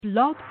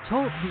Blog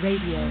Talk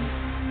Radio.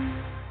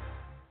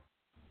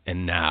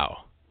 And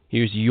now,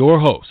 here's your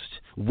host,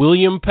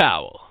 William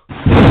Powell,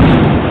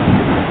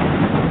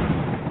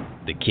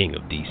 the King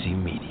of D.C.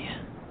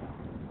 Media.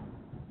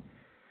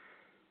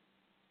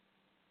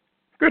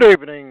 Good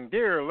evening,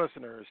 dear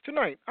listeners.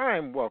 Tonight,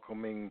 I'm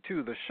welcoming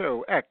to the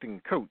show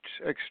Acting Coach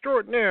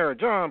Extraordinaire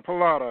John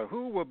Pallotta,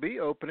 who will be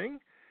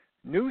opening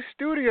new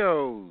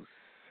studios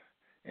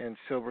in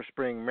Silver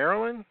Spring,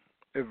 Maryland,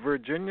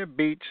 Virginia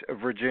Beach,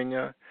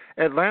 Virginia,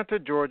 Atlanta,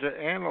 Georgia,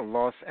 and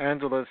Los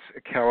Angeles,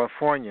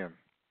 California.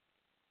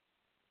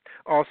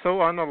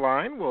 Also on the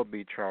line will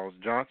be Charles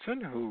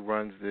Johnson, who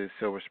runs the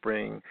Silver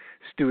Spring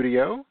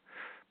studio,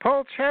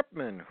 Paul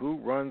Chapman, who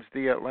runs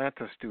the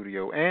Atlanta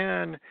studio,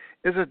 and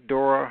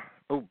Isadora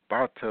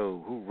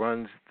O'Boto, who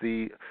runs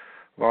the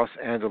Los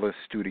Angeles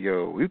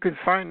studio. You can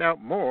find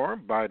out more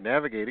by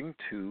navigating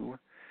to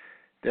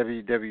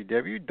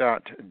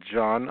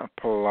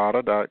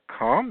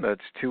www.johnpallotta.com.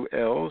 That's 2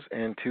 L's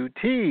and 2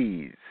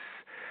 T's.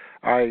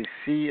 I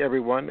see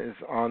everyone is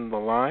on the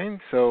line,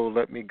 so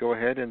let me go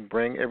ahead and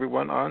bring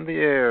everyone on the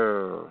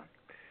air.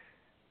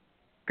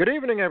 Good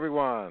evening,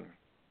 everyone.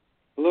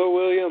 Hello,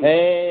 William.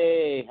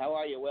 Hey, how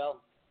are you,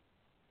 Will?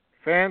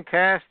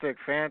 Fantastic.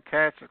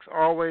 It's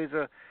always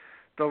a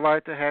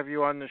delight to have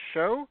you on the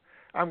show.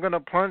 I'm going to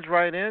plunge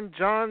right in.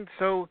 John,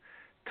 so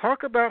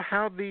talk about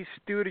how these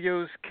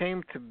studios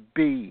came to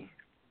be.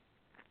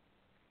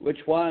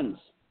 Which ones?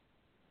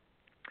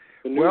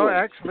 Well,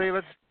 actually,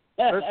 let's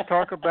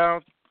talk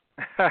about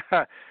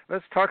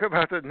let's talk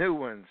about the new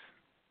ones.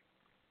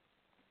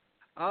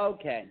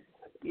 Okay. As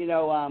you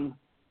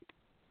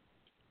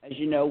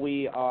know,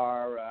 we're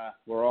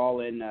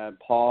all in.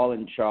 Paul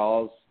and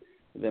Charles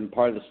have been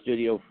part of the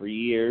studio for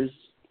years.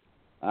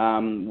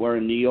 We're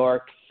in New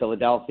York,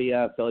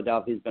 Philadelphia.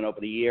 Philadelphia's been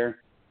open a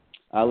year.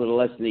 A little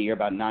less than a year,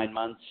 about 9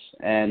 months.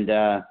 And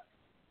I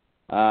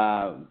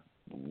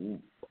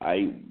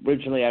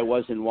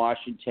was in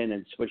Washington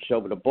and switched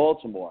over to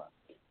Baltimore.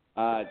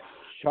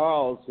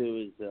 Charles,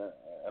 who is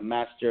a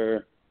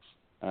master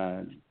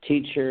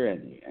teacher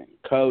and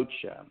coach,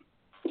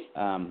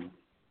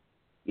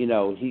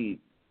 he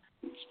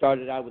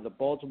started out with the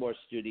Baltimore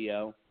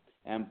studio.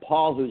 And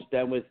Paul, who's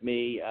been with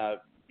me,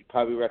 you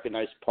probably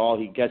recognize Paul.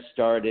 He guest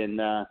starred in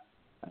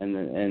what's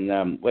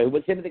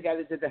the name of the guy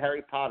that did the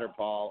Harry Potter,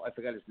 Paul? I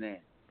forgot his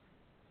name.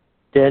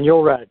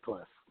 Daniel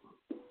Radcliffe.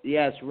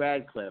 Yes,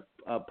 Radcliffe.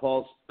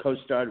 Paul's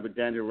co-starred with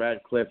Daniel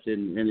Radcliffe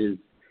in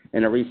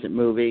a recent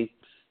movie.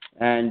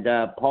 And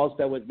Paul's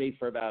been with me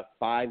for about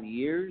 5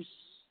 years.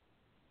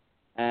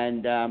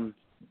 And,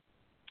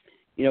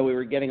 we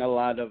were getting a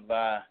lot of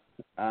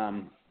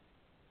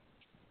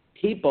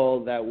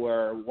people that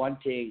were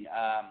wanting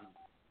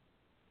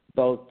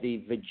both the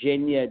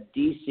Virginia,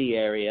 D.C.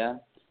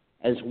 area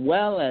as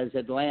well as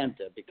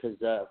Atlanta, because,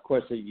 of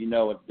course, as you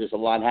know, there's a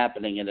lot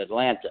happening in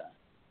Atlanta.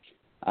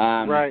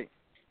 Right.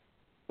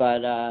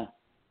 But,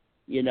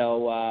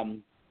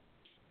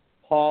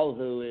 Paul,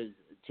 who is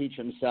a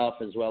teacher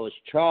himself, as well as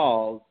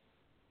Charles,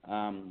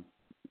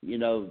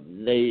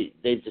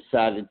 they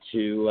decided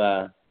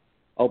to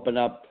open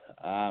up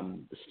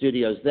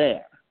studios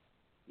there.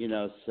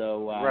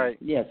 Right.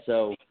 Yeah,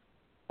 so,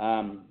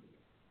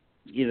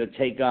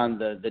 take on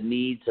the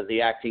needs of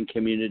the acting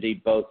community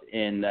both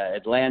in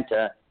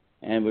Atlanta,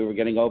 and we were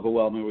getting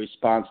overwhelming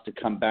response to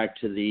come back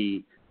to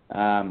the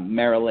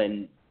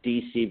Maryland,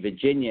 D.C.,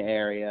 Virginia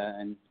area,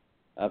 and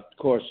of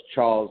course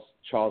Charles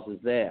is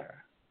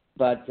there.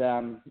 But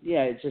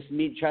it's just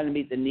trying to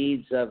meet the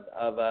needs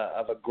of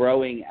a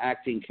growing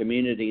acting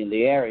community in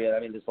the area. I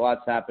mean, there's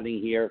lots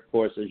happening here, of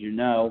course, as you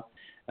know,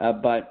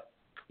 but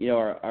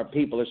our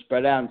people are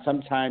spread out, and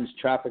sometimes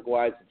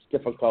traffic-wise, it's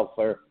difficult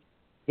for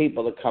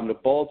people to come to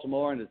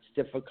Baltimore, and it's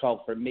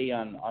difficult for me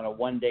on a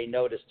one-day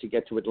notice to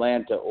get to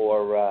Atlanta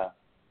or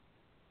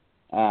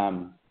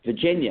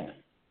Virginia,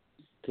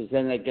 because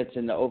then that gets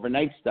into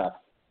overnight stuff,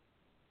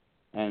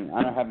 and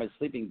I don't have my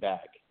sleeping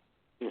bag.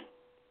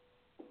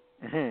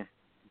 Mm-hmm.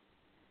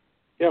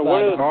 Yeah,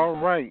 all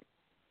right.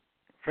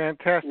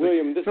 Fantastic.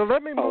 William, so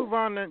let me move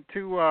on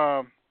to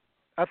I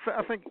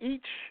think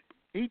each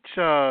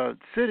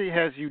city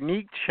has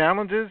unique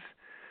challenges.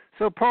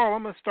 So, Paul,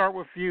 I'm going to start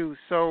with you.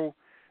 So,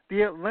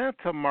 the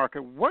Atlanta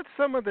market, what's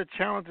some of the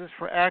challenges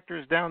for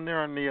actors down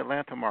there in the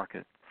Atlanta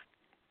market?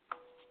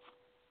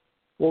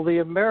 Well, the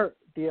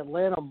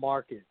Atlanta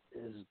market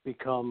has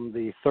become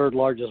the third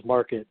largest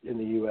market in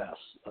the U.S.,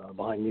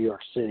 behind New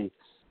York City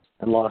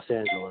and Los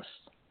Angeles.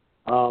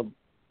 So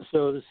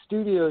the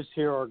studios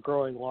here are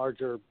growing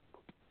larger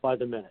by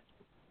the minute.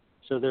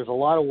 So there's a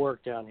lot of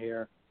work down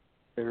here.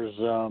 There's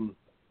a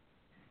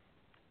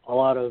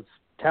lot of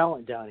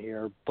talent down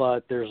here,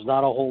 but there's not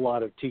a whole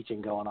lot of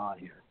teaching going on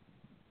here.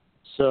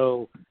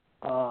 So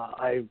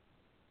I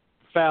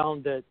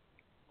found that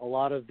a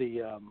lot of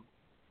the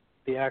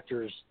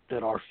actors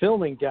that are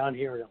filming down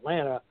here in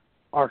Atlanta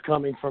are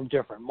coming from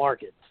different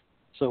markets.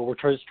 So we're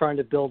just trying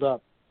to build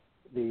up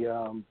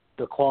the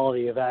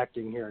quality of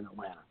acting here in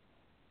Atlanta.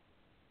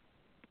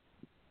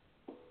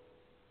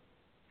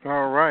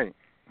 All right.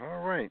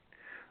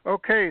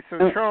 Okay, so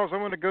Charles, I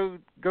want to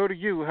go to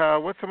you.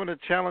 What's some of the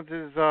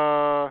challenges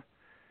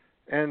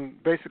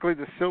and basically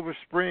the Silver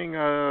Spring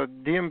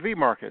DMV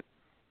market?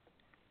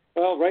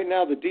 Well, right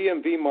now the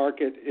DMV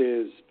market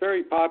is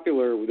very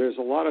popular. There's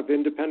a lot of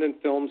independent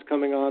films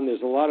coming on.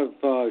 There's a lot of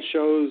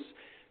shows,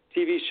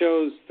 TV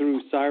shows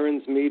through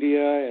Sirens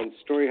Media and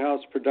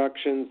Storyhouse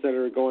Productions that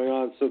are going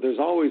on. So there's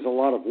always a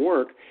lot of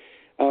work.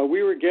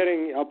 We were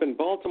getting up in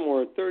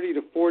Baltimore 30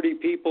 to 40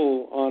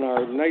 people on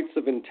our nights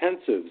of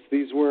intensives.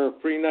 These were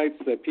free nights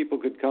that people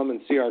could come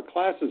and see our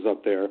classes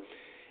up there.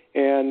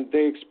 And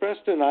they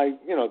expressed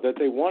that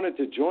they wanted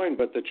to join,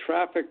 but the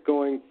traffic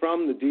going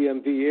from the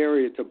DMV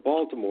area to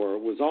Baltimore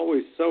was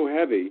always so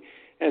heavy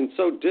and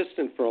so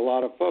distant for a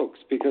lot of folks,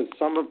 because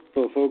some of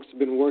the folks have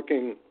been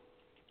working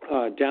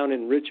down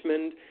in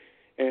Richmond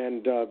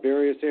and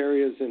various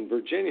areas in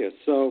Virginia.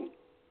 So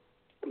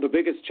the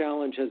biggest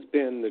challenge has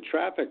been the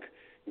traffic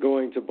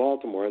going to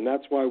Baltimore, and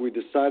that's why we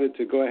decided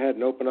to go ahead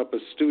and open up a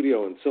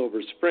studio in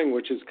Silver Spring,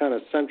 which is kind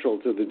of central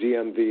to the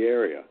DMV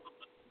area.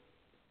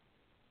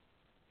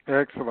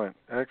 Excellent.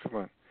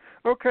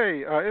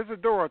 Okay,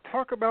 Isadora,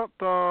 talk about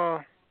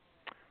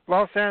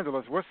Los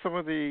Angeles. What's some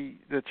of the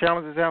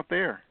challenges out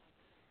there?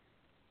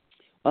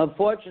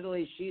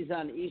 Unfortunately, she's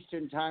on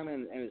Eastern time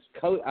and it's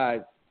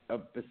California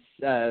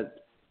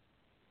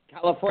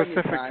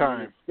Pacific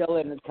time. And still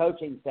in the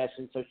coaching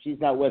session, so she's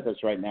not with us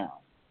right now.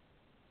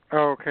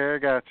 Okay, I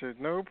got you.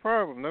 No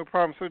problem.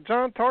 So,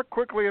 John, talk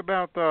quickly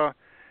about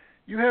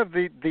you have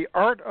the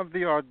Art of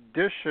the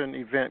Audition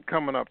event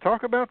coming up.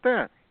 Talk about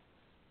that.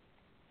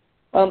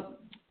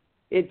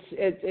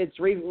 It's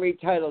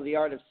retitled The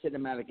Art of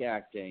Cinematic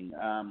Acting.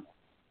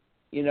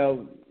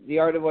 The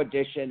Art of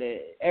Audition.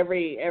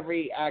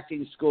 Every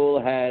acting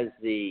school has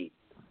the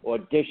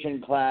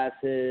audition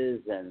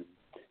classes and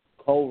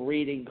cold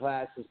reading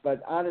classes,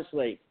 but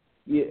honestly,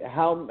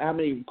 how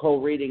many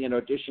cold reading and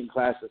audition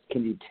classes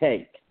can you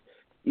take?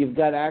 You've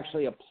got to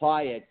actually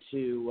apply it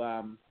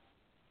to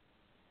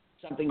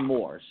something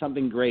more,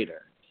 something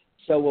greater.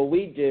 So what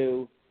we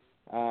do,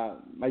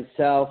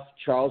 myself,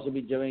 Charles will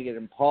be doing it,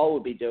 and Paul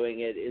will be doing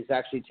it, is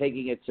actually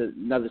taking it to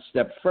another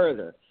step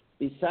further.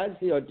 Besides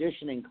the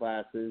auditioning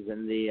classes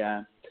and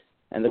the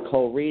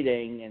cold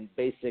reading and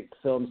basic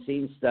film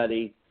scene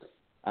study,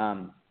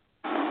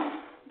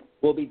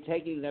 we'll be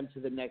taking them to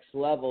the next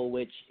level,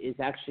 which is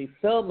actually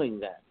filming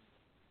them.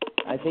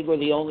 I think we're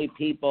the only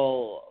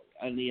people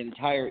on the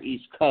entire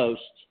East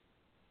Coast,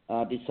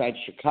 besides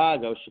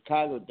Chicago.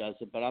 Chicago does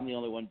it, but I'm the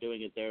only one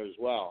doing it there as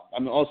well.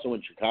 I'm also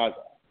in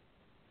Chicago.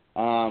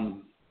 I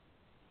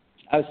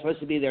was supposed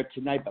to be there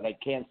tonight, but I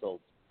canceled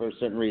for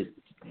certain reasons.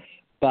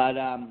 But,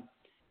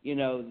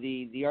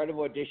 the Art of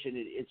Audition,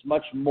 it's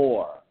much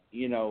more,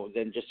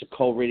 than just a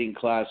cold reading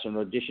class or an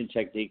audition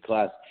technique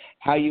class.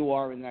 How you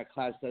are in that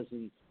class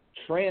doesn't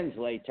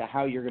translate to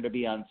how you're going to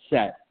be on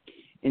set.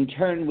 In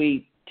turn,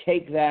 we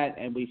take that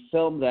and we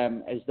film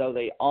them as though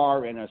they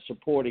are in a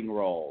supporting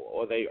role,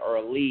 or they are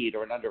a lead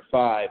or an under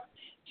five.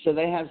 So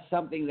they have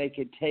something they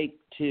could take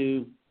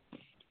to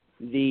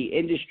the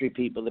industry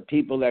people, the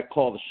people that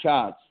call the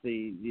shots,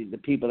 the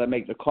people that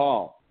make the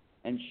call,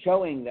 and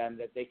showing them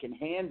that they can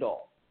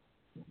handle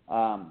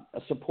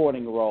a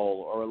supporting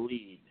role or a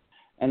lead.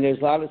 And there's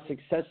a lot of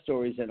success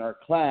stories in our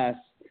class.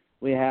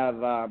 We have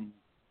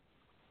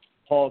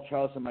Paul,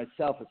 Charles, and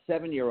myself, a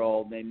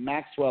 7-year-old named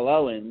Maxwell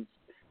Owens,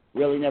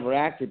 really never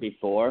acted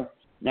before.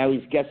 Now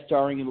he's guest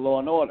starring in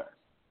Law & Order.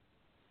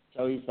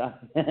 So he's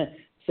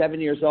 7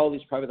 years old.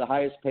 He's probably the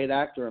highest paid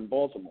actor in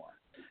Baltimore.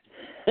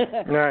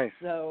 Nice.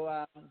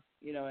 So,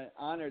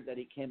 honored that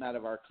he came out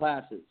of our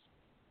classes.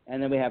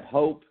 And then we have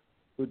Hope,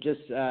 who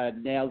just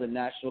nailed a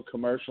national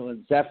commercial,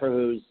 and Zephyr,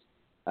 who's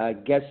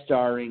guest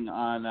starring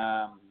on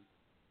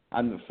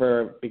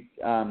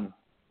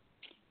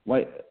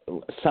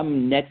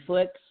some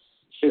Netflix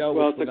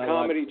show. It's a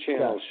Comedy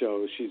Channel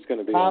show. She's going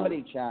to be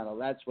Comedy on. Channel.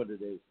 That's what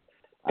it is.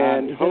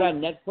 And is Hope, it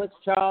on Netflix,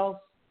 Charles?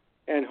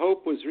 And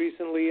Hope was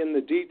recently in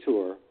the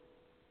Detour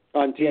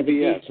on TBS. Yeah,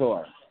 the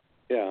Detour.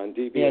 Yeah, on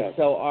DBS. Yeah,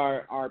 so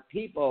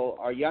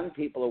our young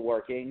people are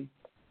working,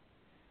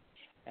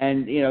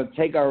 and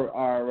take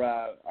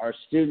our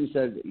students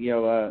that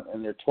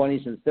in their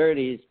 20s and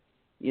 30s,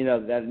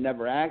 that have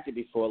never acted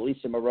before.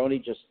 Lisa Maroney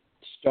just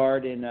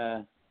starred in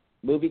a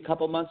movie a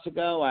couple months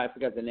ago. I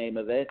forgot the name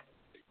of it,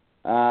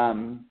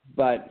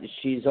 but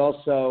she's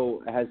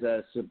also has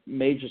a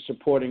major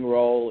supporting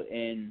role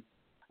in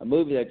a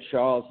movie that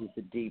Charles is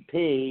the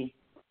DP,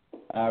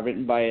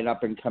 written by an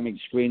up and coming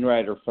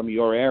screenwriter from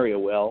your area,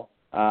 Will.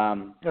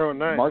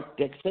 Nice. Mark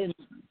Dixon.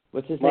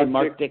 What's his name?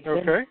 Mark Dixon.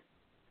 Okay.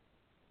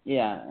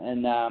 Yeah,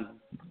 and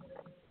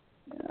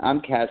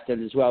I'm cast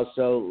in as well.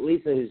 So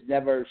Lisa,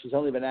 she's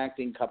only been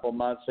acting a couple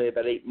months, say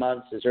about 8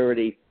 months, is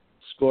already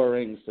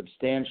scoring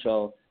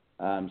substantial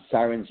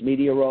Sirens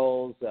Media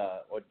roles,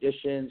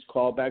 auditions,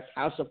 callbacks,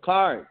 House of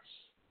Cards.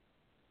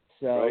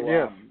 So, right,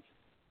 yes.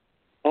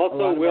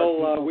 Also,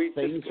 Will,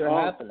 things are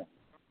happening.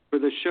 For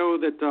the show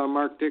that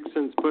Mark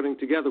Dixon's putting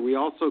together, we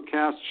also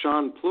cast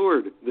Sean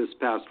Pleward this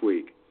past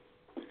week,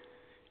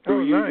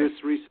 who you nice.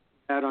 just recently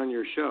had on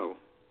your show.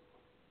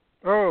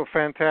 Oh,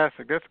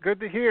 fantastic. That's good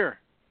to hear.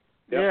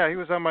 Yep. Yeah, he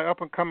was on my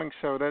up-and-coming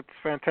show. That's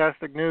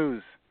fantastic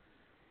news.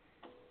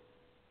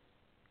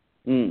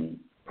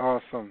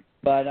 Awesome.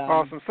 But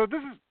awesome. So this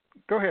is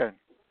 – go ahead.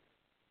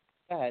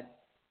 Go ahead.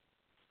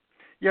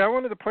 Yeah, I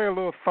wanted to play a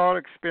little thought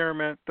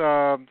experiment.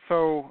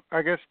 So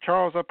I guess,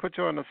 Charles, I'll put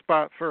you on the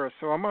spot first.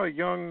 So I'm a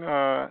young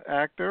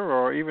actor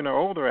or even an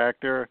older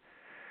actor,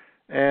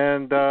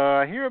 and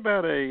I hear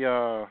about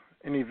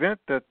an event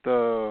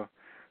that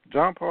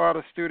John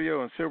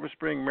Pallotta-Studios in Silver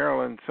Spring,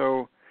 Maryland.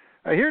 So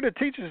I hear the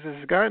teachers is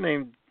this guy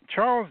named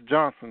Charles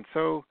Johnson.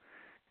 So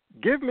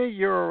give me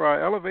your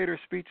elevator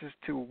speech as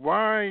to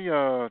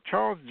why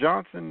Charles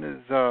Johnson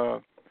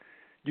is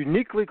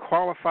uniquely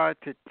qualified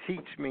to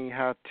teach me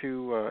how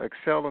to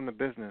excel in the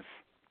business.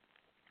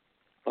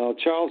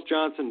 Charles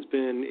Johnson's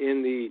been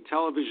in the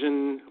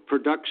television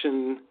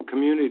production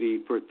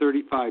community for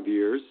 35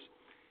 years.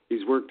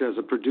 He's worked as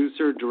a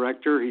producer,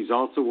 director. He's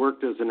also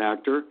worked as an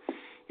actor.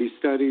 He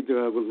studied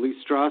with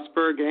Lee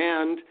Strasberg,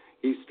 and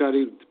he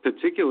studied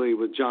particularly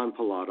with John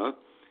Pallotta.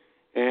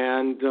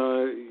 And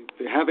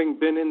having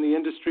been in the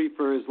industry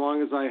for as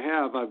long as I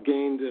have, I've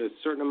gained a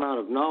certain amount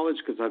of knowledge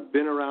because I've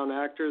been around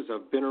actors,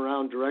 I've been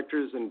around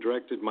directors, and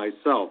directed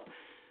myself.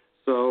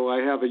 So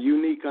I have a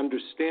unique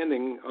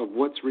understanding of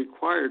what's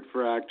required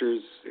for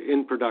actors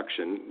in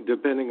production,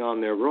 depending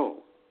on their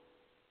role.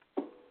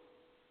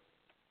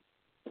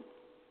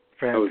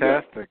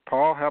 Fantastic.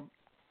 Paul, how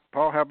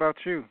about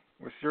you?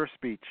 What's your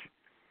speech?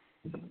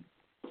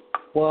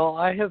 Well,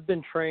 I have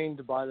been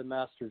trained by the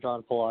master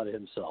John Pallotta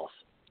himself,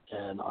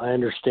 and I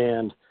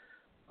understand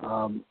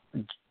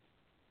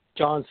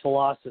John's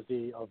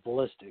philosophy of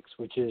ballistics,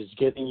 which is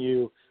getting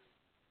you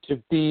to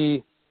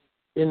be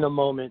in the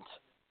moment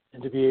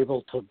and to be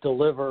able to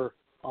deliver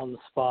on the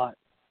spot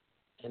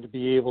and to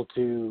be able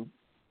to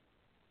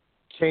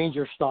change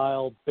your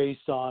style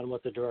based on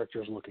what the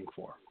director is looking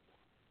for.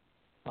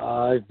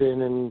 I've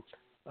been in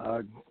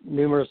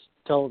numerous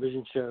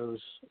television shows,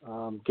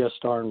 guest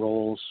starring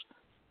roles.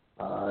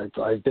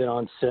 I've been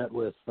on set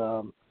with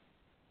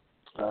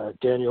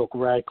Daniel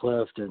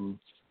Radcliffe and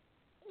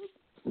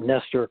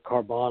Nestor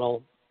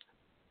Carbonell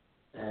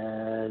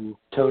and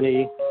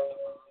Tony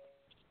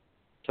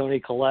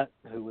Collette,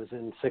 who was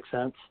in Sixth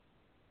Sense.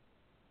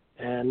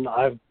 And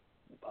I've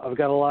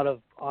got a lot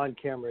of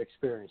on-camera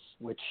experience,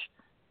 which,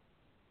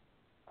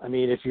 I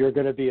mean, if you're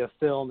going to be a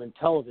film and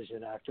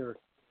television actor,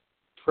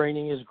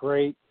 training is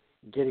great,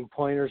 getting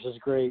pointers is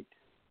great,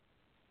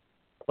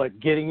 but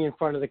getting in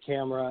front of the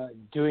camera,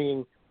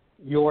 doing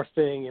your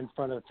thing in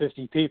front of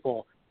 50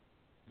 people,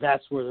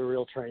 that's where the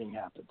real training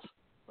happens.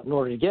 In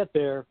order to get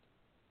there,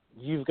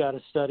 you've got to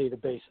study the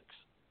basics.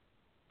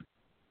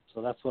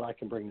 So that's what I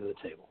can bring to the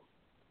table.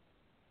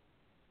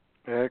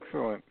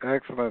 Excellent,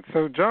 excellent.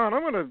 So, John,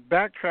 I'm going to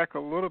backtrack a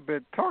little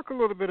bit, talk a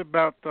little bit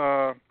about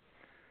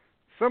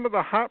some of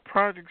the hot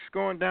projects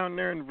going down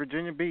there in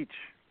Virginia Beach.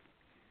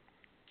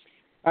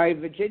 All right,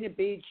 Virginia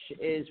Beach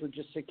we're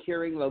just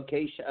securing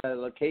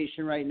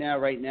location right now.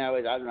 Right now,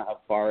 I don't know how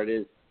far it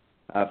is,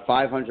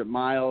 500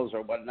 miles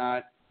or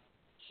whatnot.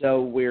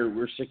 So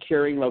we're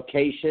securing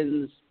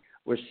locations.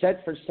 We're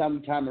set for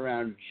sometime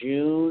around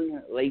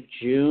June, late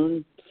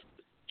June.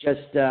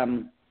 Just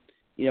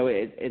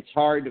it's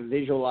hard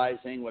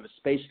visualizing what a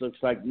space looks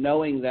like,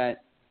 knowing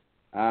that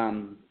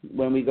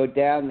when we go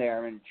down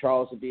there, and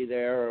Charles will be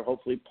there, or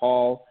hopefully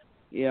Paul,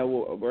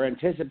 we're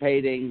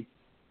anticipating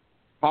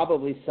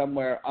probably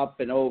somewhere up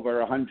and over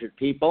 100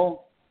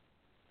 people.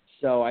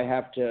 So I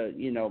have to,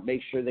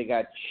 make sure they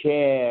got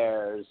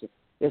chairs.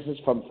 This is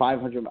from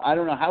 500. I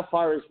don't know how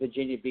far is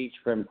Virginia Beach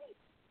from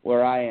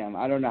where I am.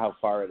 I don't know how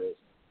far it is.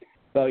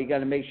 So you got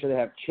to make sure they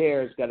have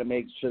chairs. Got to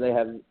make sure they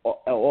have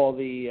all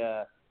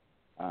the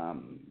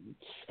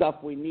stuff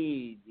we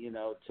need,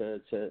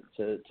 to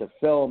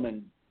film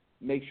and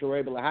make sure we're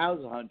able to house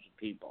 100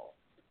 people.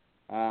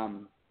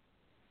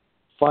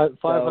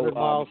 500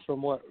 miles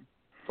from what?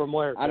 From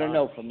where? I don't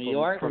know. From New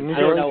York. From New I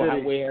don't York know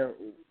City. where.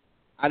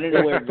 I don't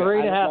know where.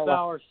 3.5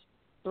 hours.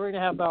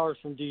 3.5 hours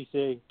from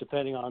D.C.,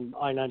 depending on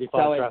I-95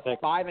 so traffic.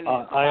 It's 5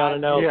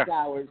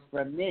 hours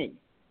from me.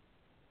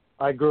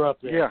 I grew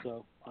up there, Yeah.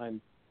 so I'm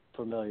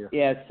familiar.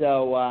 Yeah.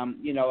 So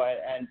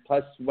and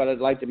plus, what I'd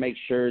like to make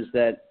sure is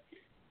that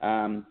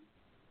the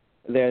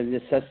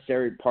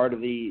necessary part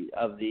of the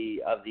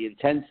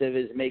intensive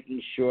is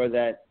making sure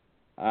that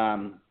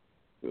I'd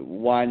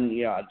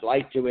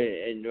like to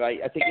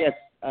invite. I think yes,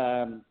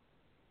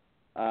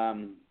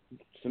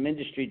 some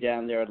industry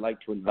down there I'd like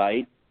to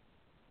invite.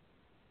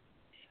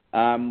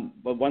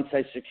 But once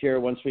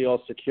we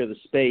all secure the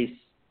space,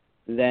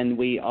 then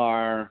we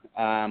are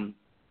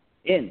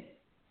in.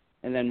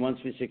 And then once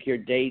we secure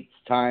dates,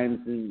 times,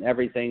 and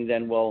everything,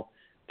 then we'll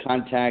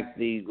contact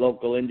the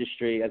local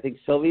industry. I think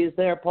Sylvia's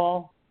there,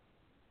 Paul?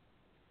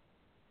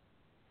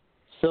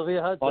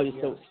 Sylvia Hudson, Paul,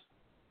 yes.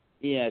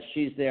 Yeah,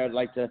 she's there. I'd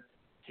like to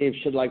see if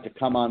she'd like to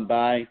come on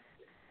by.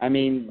 I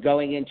mean,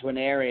 going into an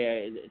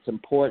area, it's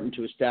important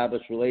to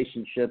establish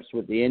relationships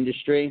with the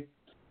industry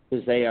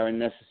because they are a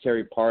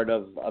necessary part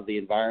of the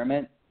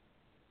environment.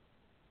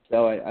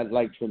 So I'd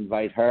like to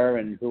invite her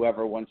and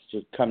whoever wants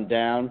to come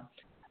down.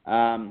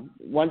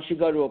 Once you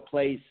go to a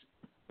place,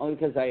 only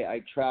because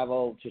I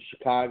travel to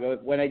Chicago.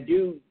 When I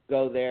do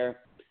go there,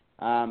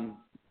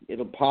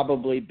 it'll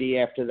probably be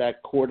after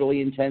that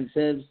quarterly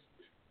intensives.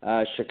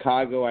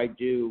 Chicago, I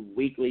do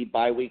weekly,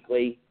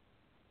 bi-weekly.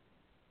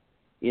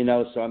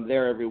 So I'm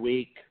there every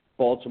week.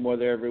 Baltimore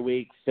there every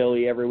week.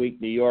 Philly every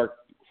week. New York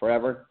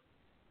forever.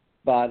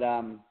 But,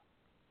 I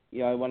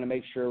want to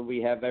make sure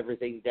we have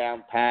everything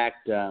down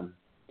packed, going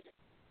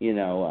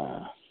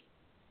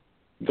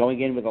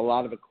in with a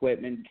lot of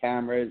equipment,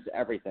 cameras,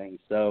 everything.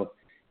 So,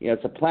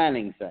 it's a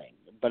planning thing.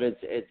 But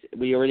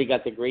we already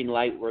got the green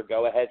light. We're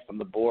go ahead from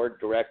the board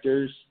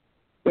directors.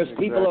 There's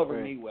people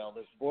over me, Will.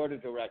 There's board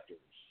of directors.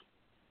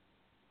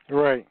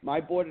 Right. My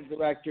board of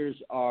directors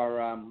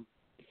are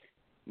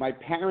my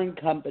parent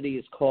company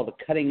is called the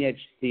Cutting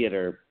Edge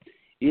Theater.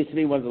 It used to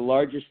be one of the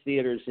largest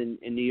theaters in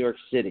New York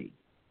City.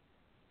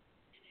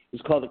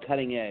 It's called the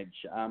Cutting Edge.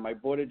 My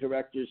board of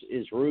directors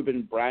is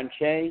Ruben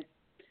Branche,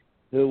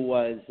 who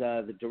was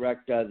the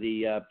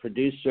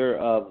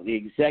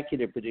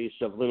executive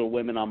producer of Little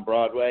Women on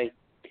Broadway,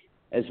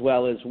 as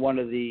well as one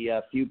of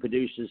the few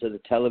producers of the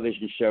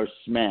television show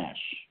Smash.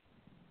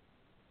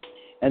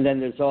 And then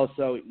there's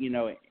also,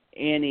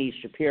 Annie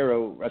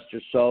Shapiro, rest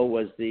her soul,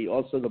 was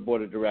also the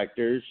board of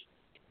directors.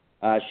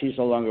 She's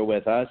no longer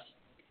with us.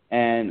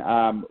 And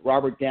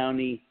Robert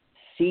Downey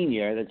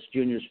Sr., that's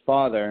Junior's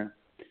father,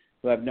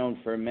 who I've known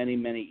for many,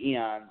 many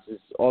eons, is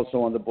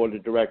also on the board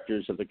of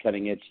directors of the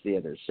Cutting Edge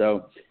Theater.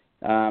 So,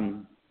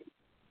 the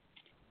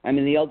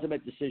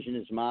ultimate decision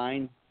is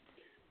mine,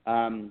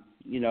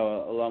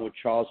 along with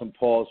Charles and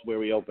Paul's where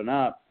we open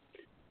up.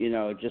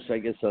 Just, I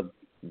guess, a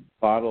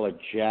bottle of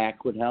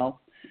Jack would help.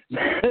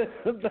 Sorry,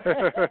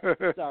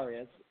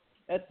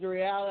 that's the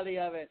reality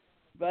of it.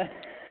 But,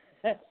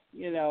 I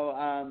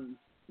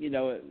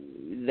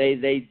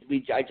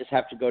just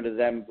have to go to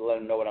them to let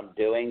them know what I'm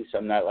doing, so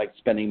I'm not like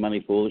spending money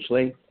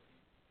foolishly.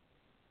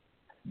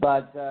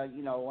 But I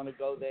want to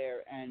go there,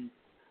 and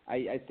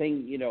I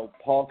think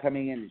Paul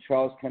coming in and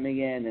Charles coming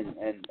in,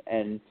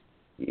 and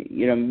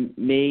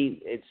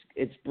me,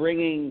 it's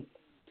bringing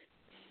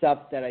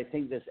stuff that I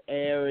think this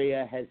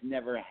area has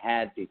never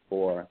had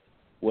before.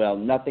 Well,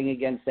 nothing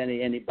against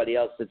anybody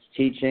else that's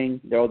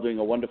teaching; they're all doing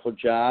a wonderful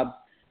job.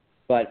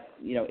 But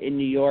in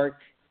New York.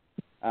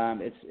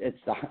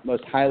 It's the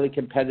most highly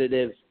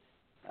competitive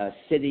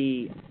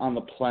city on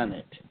the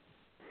planet,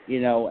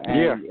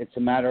 it's a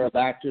matter of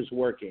actors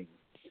working.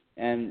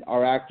 And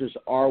our actors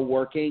are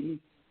working.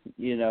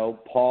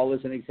 Paul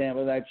is an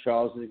example of that.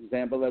 Charles is an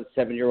example of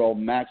that. 7-year-old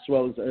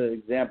Maxwell is an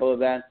example of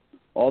that,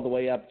 all the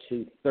way up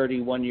to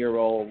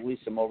 31-year-old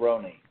Lisa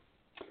Mulroney.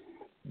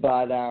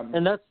 But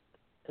and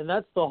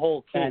that's the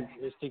whole key,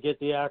 is to get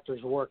the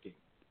actors working.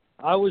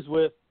 I was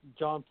with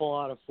John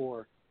Pallotta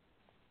for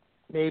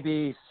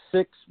maybe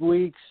 6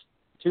 weeks,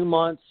 2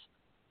 months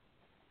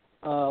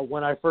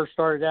when I first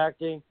started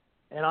acting,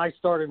 and I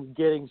started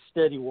getting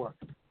steady work.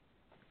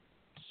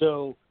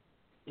 So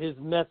his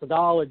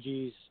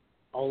methodologies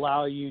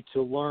allow you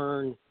to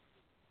learn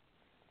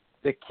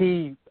the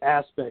key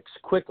aspects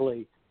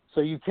quickly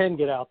so you can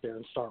get out there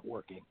and start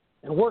working.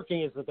 And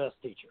working is the best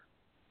teacher.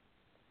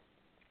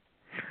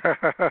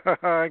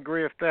 I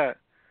agree with that.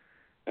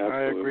 Absolutely.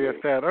 I agree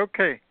with that.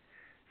 Okay.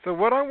 So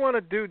what I want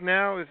to do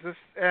now is just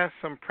ask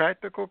some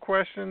practical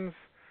questions.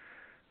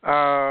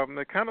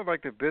 They're kind of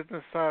like the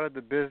business side of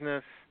the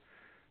business.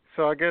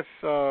 So I guess,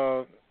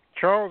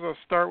 Charles, I'll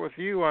start with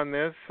you on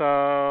this.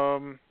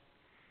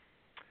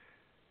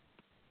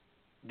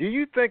 Do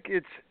you think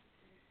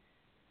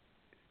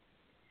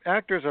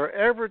actors are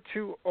ever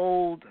too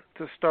old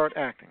to start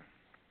acting?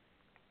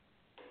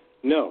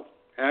 No.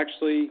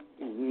 Actually,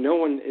 no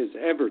one is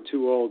ever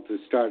too old to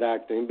start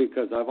acting,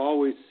 because I've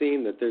always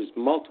seen that there's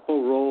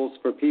multiple roles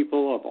for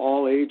people of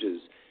all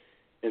ages.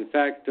 In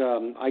fact,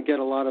 I get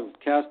a lot of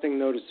casting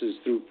notices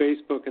through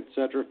Facebook,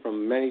 etc.,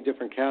 from many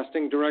different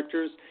casting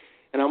directors,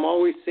 and I'm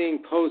always seeing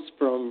posts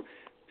from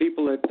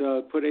people that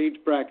put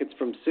age brackets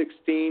from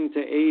 16 to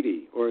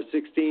 80 or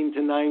 16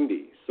 to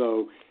 90.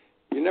 So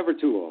you're never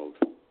too old.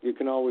 You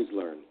can always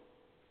learn.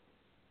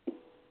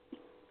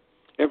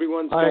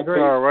 Everyone's I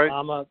agree. All right.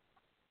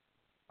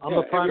 I'm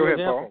a prime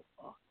example.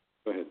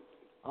 Go ahead.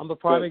 I'm a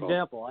prime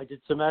example. I did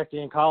some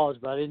acting in college,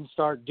 but I didn't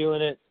start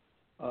doing it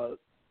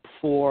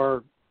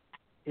for,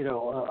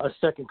 a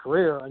second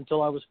career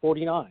until I was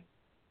 49.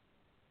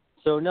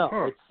 So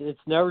no, it's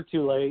never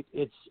too late.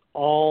 It's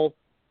all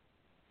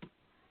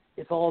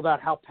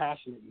about how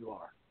passionate you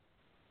are.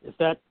 If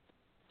that's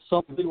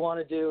something you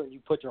want to do and you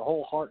put your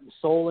whole heart and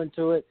soul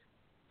into it,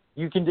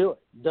 you can do it.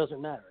 It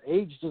doesn't matter.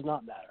 Age does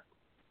not matter.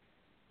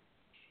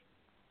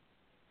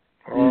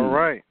 All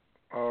right.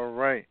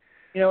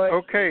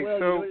 Okay, well,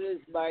 so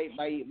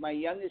my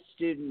youngest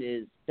student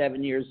is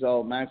 7 years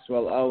old,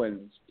 Maxwell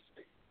Owens.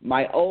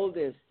 My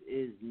oldest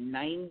is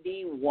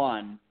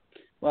 91.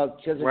 Well,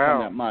 she doesn't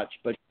come that much,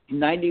 but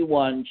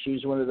 91. She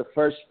was one of the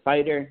first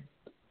fighter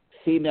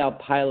female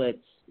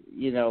pilots,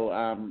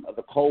 of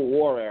the Cold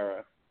War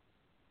era.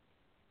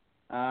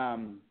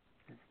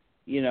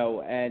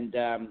 and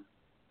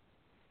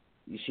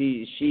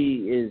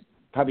she is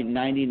probably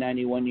 90,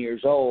 91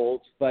 years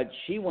old, but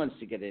she wants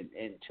to get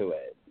into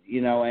it,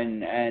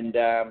 and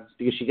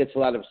because she gets a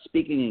lot of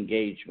speaking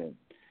engagement.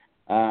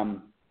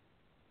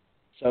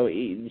 So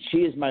she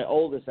is my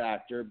oldest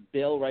actor.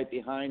 Bill, right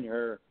behind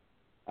her.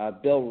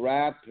 Bill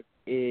Rapp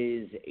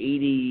is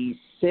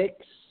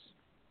 86,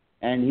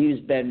 and he's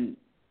been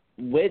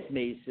with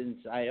me since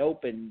I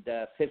opened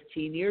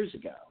 15 years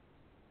ago.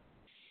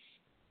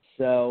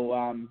 So,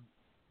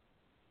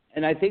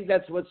 and I think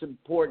that's what's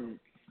important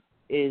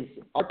is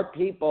our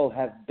people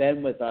have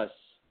been with us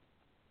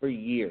for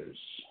years.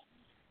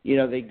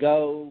 They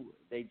go,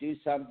 they do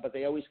something, but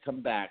they always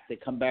come back. They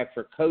come back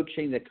for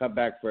coaching. They come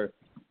back for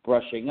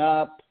brushing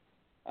up.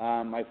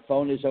 My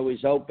phone is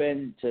always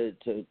open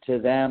to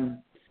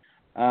them.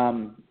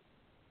 And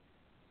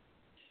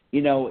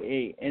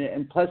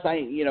plus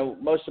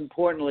most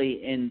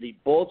importantly, in the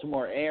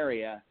Baltimore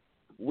area,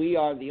 we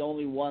are the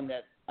only one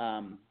that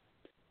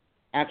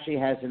actually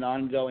has an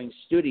ongoing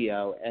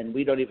studio, and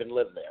we don't even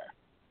live there.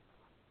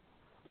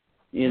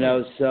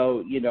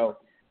 So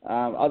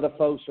other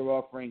folks are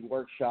offering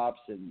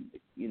workshops and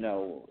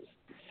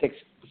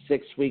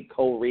 6-week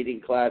cold reading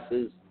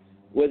classes.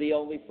 We're the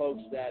only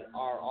folks that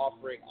are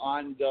offering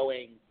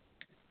ongoing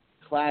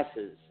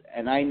classes.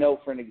 And I know,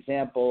 for an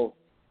example,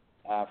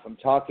 from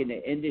talking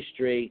to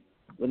industry,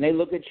 when they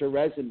look at your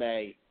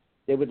resume,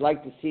 they would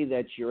like to see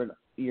that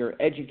you're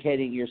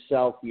educating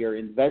yourself, you're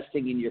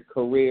investing in your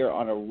career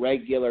on a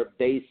regular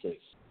basis,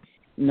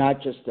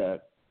 not just a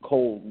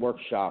cold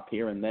workshop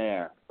here and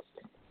there.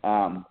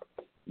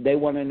 They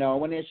want to know. I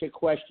want to ask you a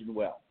question,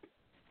 Will.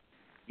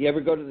 You ever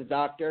go to the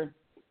doctor?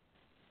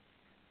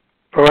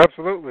 Oh,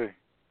 absolutely.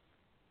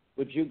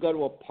 Would you go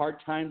to a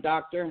part-time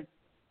doctor?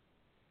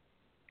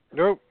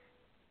 Nope.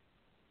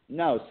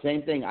 No,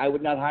 same thing. I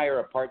would not hire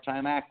a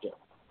part-time actor.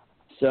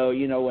 So,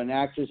 when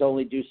actors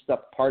only do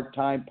stuff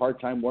part-time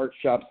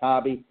workshops,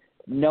 hobby,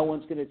 no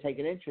one's going to take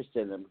an interest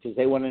in them because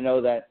they want to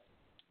know that,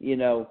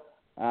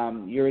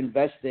 you're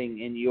investing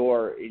in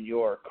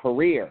your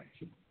career.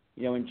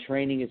 And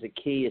training is a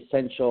key,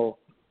 essential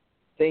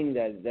thing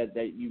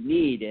that you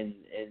need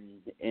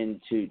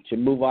and to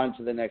move on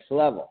to the next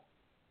level.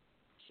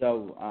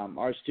 So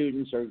our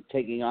students are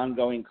taking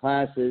ongoing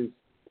classes,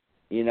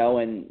 and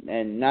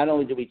not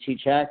only do we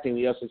teach acting,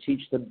 we also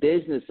teach the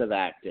business of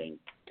acting,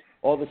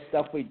 all the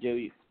stuff we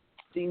do.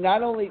 See,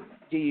 not only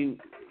do you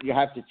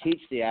have to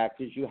teach the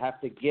actors, you have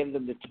to give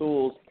them the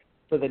tools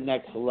for the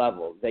next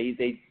level.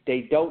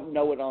 They don't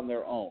know it on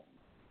their own.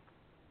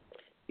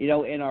 In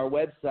our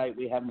website,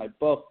 we have my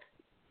book,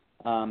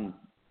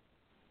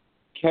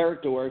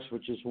 Character Works,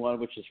 which is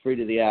free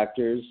to the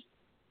actors.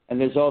 And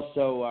there's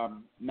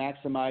also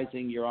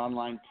maximizing your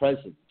online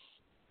presence.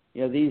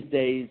 These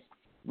days,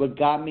 what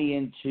got me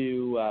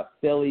into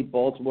Philly,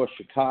 Baltimore,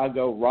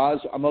 Chicago,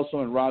 I'm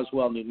also in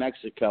Roswell, New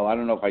Mexico. I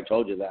don't know if I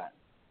told you that.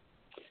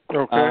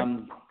 Okay.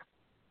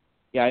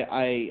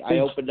 I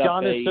opened up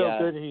John is so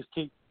good.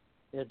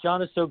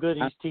 John is so good.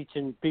 He's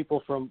teaching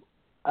people from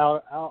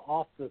out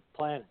off the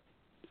planet.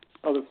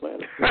 Other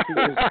planets.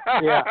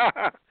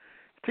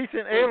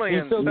 Teaching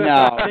aliens. He's so good.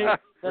 No.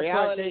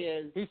 Reality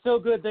is he's so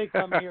good they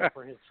come here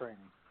for his training.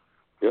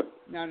 Yep.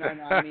 No.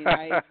 I mean,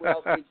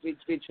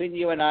 between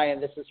you and I,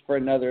 and this is for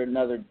another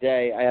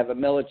day, I have a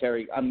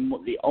military. I'm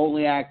the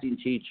only acting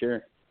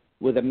teacher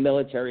with a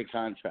military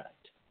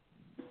contract.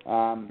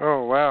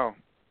 Oh, wow.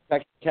 I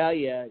can tell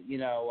you,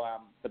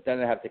 but then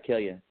I have to kill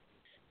you.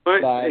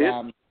 But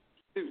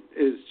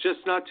it's just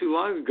not too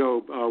long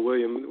ago,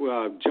 William.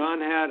 John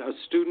had a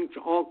student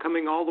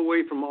coming all the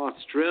way from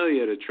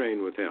Australia to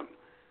train with him.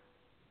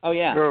 Oh,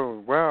 yeah.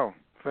 Oh, wow.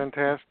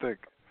 Fantastic.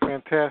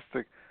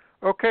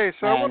 Okay,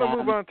 so I want to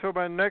move on to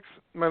my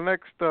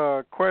next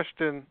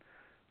question.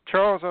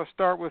 Charles, I'll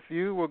start with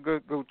you. We'll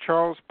go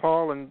Charles,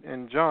 Paul,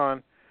 and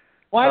John.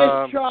 Why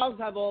does Charles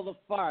have all the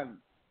fun?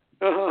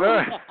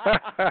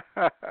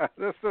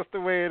 That's just the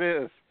way it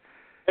is.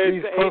 It's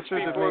He's closer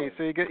to me,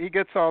 so he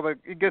gets first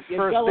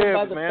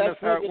dibs, man. That's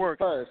how it works.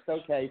 First,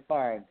 okay,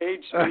 fine.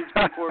 Age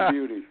before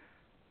beauty.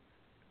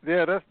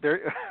 Yeah, that's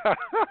there.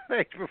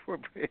 Age before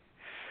beauty.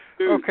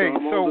 Dude, okay,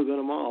 I'm older than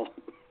them all.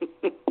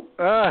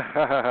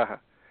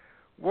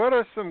 What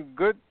are some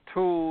good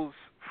tools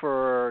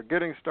for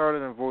getting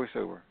started in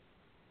voiceover?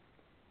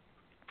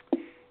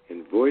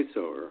 In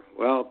voiceover,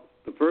 well,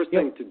 the first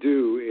thing to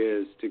do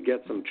is to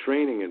get some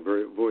training in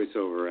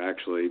voiceover,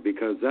 actually,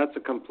 because that's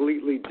a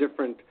completely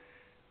different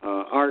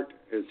art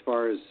as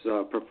far as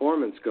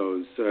performance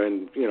goes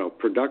and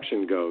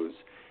production goes.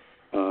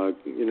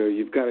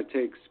 You've got to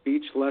take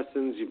speech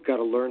lessons. You've got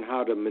to learn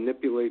how to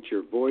manipulate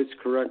your voice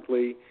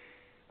correctly.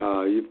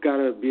 You've got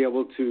to be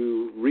able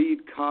to read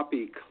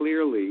copy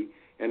clearly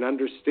and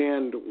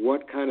understand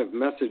what kind of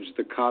message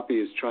the copy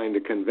is trying to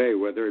convey,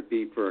 whether it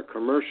be for a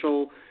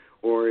commercial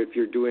or if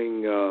you're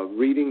doing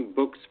reading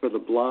books for the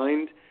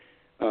blind.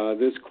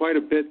 There's quite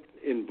a bit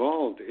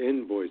involved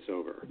in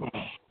voiceover.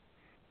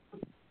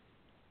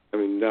 I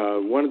mean,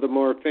 one of the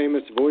more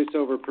famous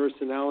voiceover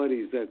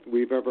personalities that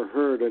we've ever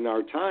heard in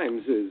our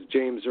times is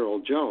James Earl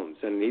Jones,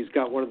 and he's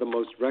got one of the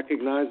most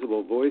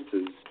recognizable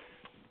voices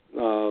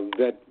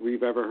that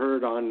we've ever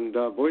heard on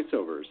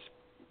voiceovers.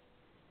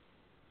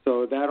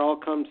 So that all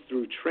comes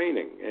through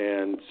training,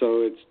 and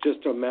so it's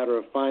just a matter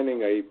of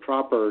finding a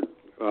proper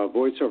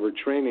voiceover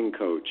training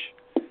coach.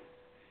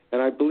 And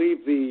I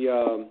believe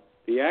the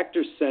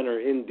Actors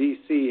Center in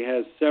D.C.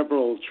 has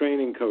several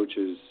training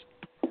coaches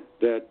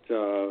that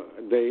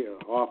they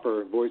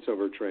offer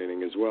voiceover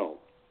training as well.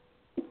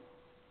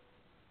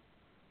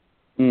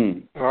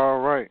 All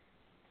right.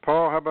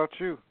 Paul, how about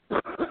you?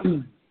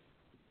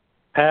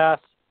 Pass.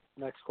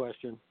 Next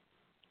question.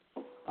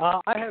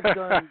 I have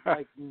done,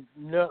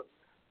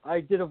 I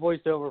did a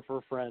voiceover for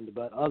a friend,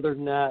 but other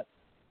than that,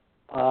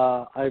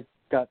 I've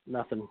got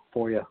nothing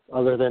for you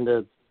other than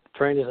to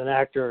train as an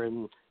actor,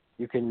 and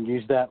you can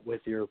use that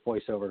with your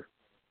voiceover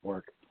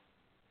work.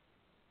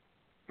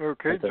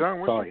 Okay, John,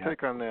 what's your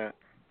take on that?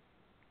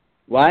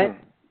 What?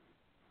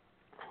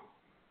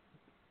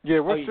 Yeah,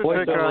 what's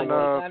your take on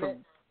some it?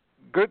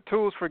 good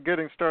tools for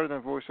getting started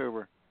in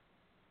voiceover?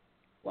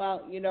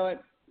 Well, you know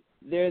what?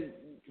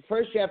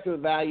 First you have to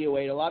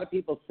evaluate. A lot of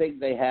people think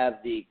they have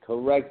the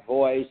correct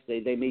voice.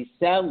 They may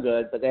sound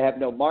good, but they have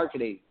no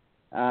marketing.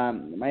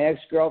 My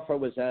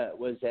ex-girlfriend was a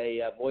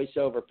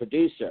voiceover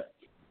producer.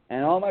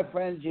 And all my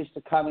friends used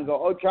to come and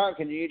go, "Oh, John,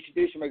 can you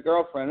introduce my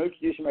girlfriend?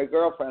 Introduce my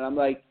girlfriend." I'm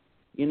like,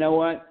 you know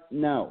what?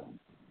 No.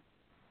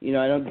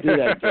 I don't do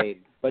that,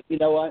 Gabe. But you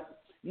know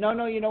what?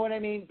 No, you know what I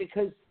mean?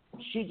 Because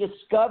she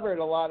discovered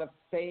a lot of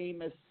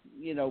famous,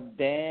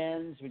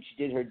 bands when she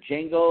did her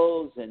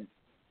jingles and,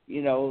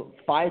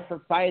 Five for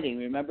Fighting.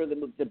 Remember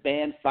the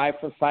band Five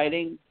for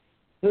Fighting?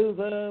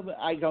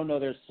 I don't know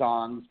their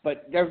songs,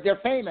 but they're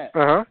famous.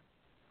 Uh-huh.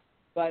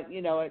 But,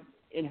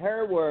 in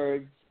her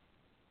words,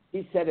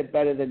 he said it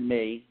better than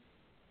me,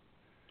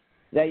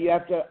 that you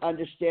have to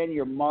understand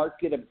your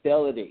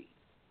marketability.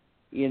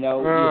 You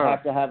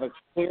have to have a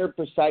clear,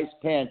 precise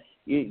pen.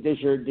 Does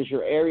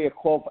your area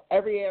call for,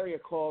 every area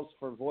calls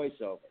for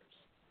voiceovers.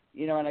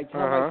 And I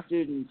tell my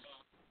students,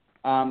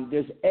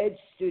 there's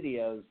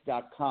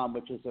edgestudios.com,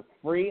 which is a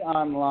free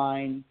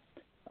online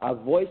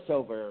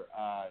voiceover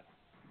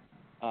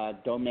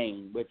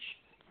domain, which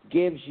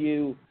gives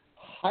you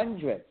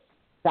hundreds,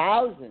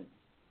 thousands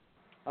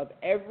of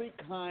every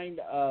kind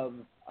of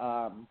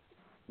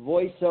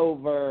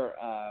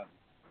voiceover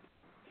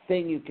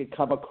thing you could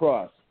come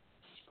across.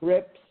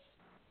 Scripts,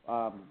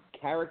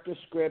 character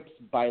scripts,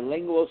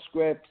 bilingual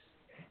scripts.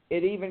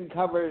 It even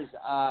covers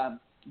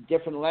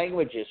different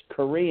languages,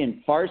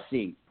 Korean,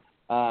 Farsi,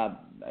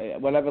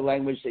 whatever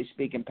language they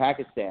speak in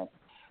Pakistan.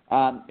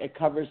 It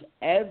covers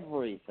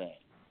everything.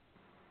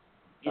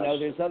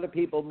 There's other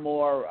people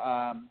more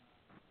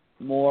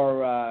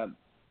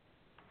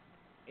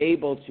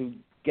able to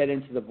get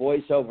into the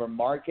voiceover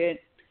market.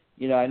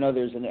 I know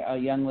there's a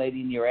young lady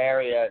in your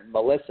area,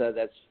 Melissa,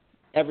 that's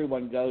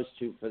everyone goes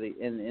to for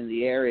in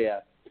the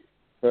area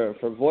for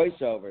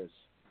voiceovers.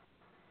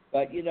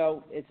 But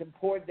it's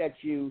important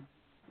that you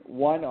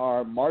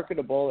are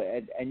marketable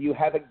and you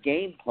have a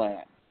game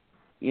plan.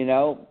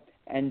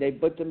 And they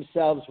put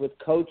themselves with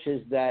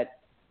coaches that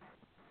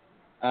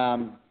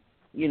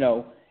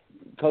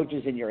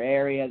coaches in your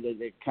area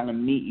that kind of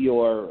meet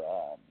your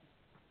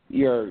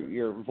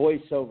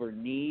voiceover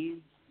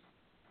needs.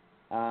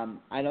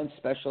 I don't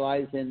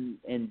specialize in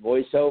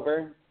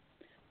voiceover.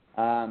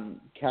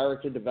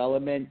 Character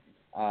development,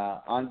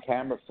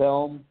 on-camera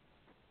film,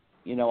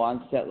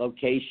 on-set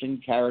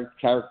location,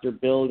 character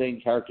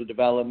building, character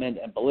development,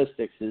 and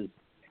ballistics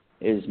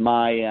is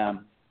my,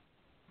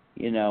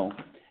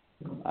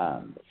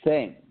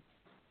 thing.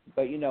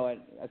 But,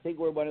 I think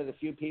we're one of the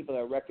few people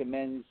that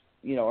recommends,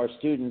 our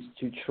students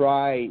to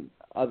try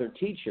other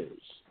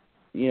teachers.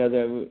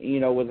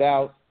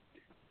 Without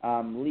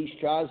Lee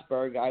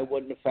Strasberg, I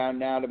wouldn't have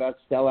found out about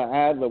Stella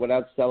Adler.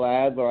 Without Stella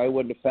Adler, I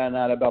wouldn't have found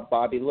out about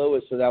Bobby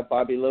Lewis. Without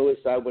Bobby Lewis,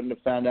 I wouldn't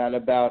have found out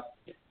about,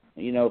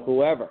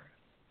 whoever.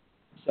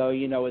 So,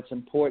 it's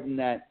important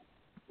that,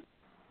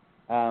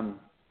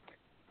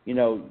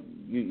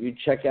 you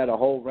check out a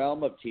whole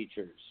realm of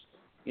teachers.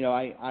 We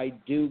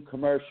do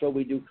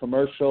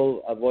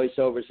commercial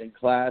voiceovers in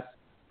class,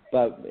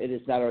 but it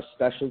is not our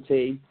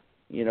specialty,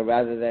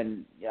 rather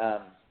than,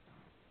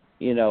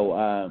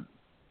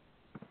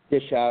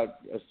 dish out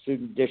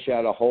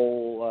a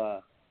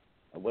whole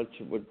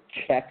would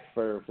check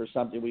for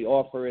something. We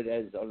offer it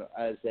as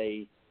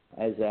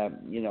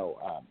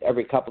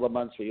every couple of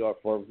months we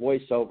offer a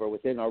voiceover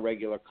within our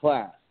regular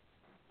class.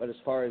 But as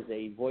far as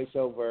a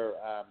voiceover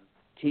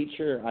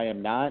teacher, I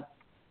am not.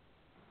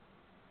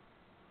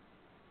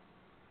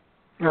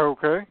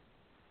 Okay. Are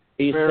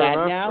you Fair sad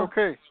enough. now?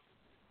 Okay.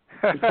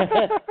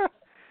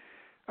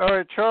 All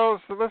right,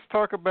 Charles. So let's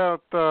talk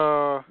about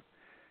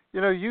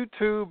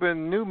YouTube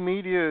and new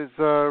media is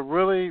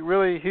really,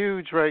 really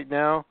huge right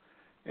now.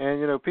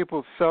 And,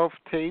 people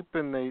self-tape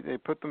and they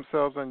put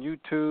themselves on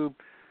YouTube.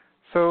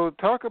 So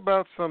talk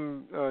about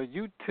some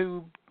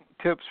YouTube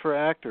tips for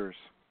actors.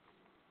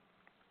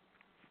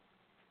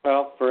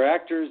 Well, for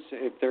actors,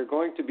 if they're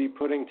going to be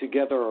putting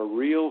together a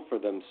reel for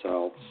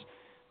themselves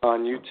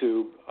on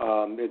YouTube,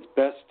 it's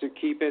best to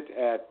keep it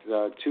at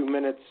 2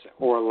 minutes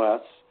or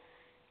less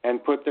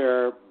and put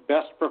their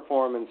best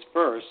performance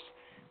first.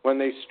 When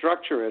they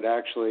structure it,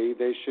 actually,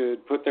 they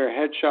should put their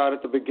headshot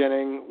at the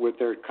beginning with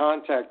their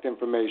contact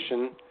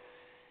information,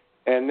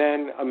 and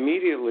then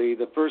immediately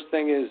the first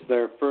thing is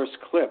their first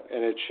clip,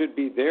 and it should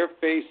be their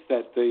face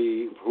that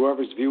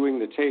whoever's viewing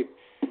the tape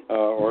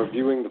or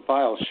viewing the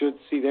file should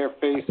see their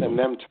face and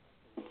them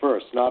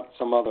first, not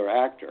some other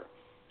actor.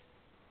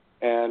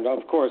 And,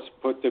 of course,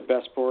 put their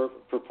best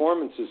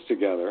performances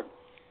together.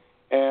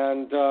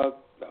 And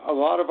a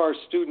lot of our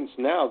students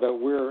now that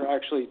we're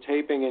actually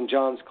taping in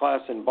John's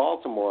class in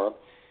Baltimore,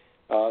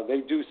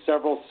 they do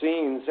several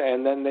scenes,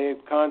 and then they've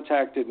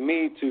contacted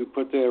me to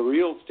put their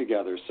reels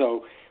together.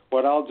 So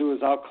what I'll do is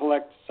I'll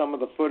collect some of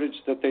the footage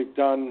that they've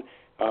done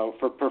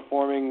for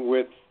performing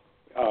with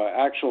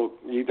actual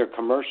either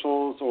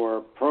commercials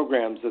or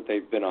programs that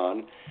they've been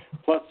on,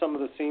 plus some of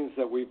the scenes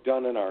that we've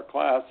done in our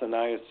class, and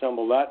I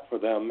assemble that for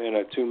them in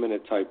a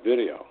 2-minute type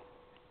video.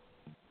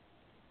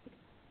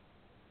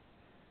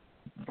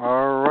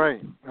 All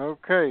right.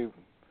 Okay.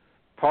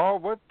 Paul,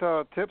 what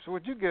tips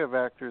would you give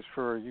actors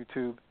for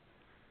YouTube?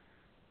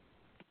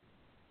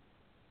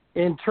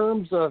 In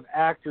terms of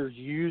actors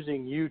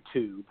using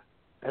YouTube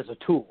as a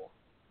tool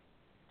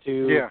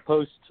to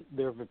post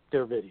their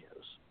videos,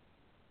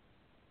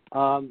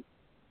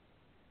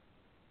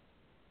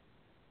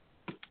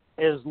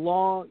 as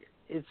long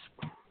it's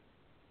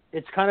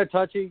kind of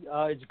touchy.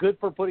 It's good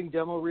for putting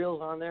demo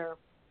reels on there.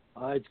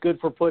 It's good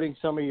for putting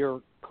some of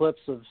your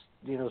clips of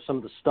some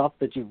of the stuff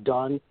that you've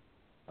done,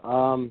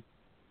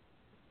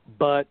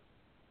 but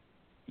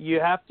you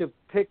have to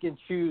pick and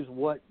choose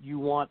what you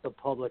want the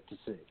public to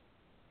see,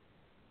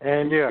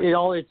 and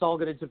it's all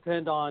going to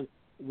depend on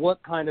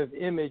what kind of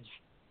image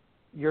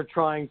you're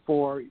trying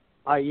for,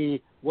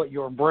 i.e., what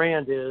your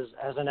brand is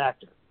as an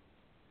actor.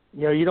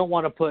 You don't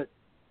want to put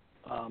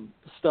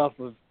stuff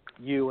of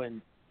you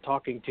and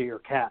talking to your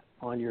cat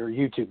on your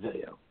YouTube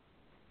video.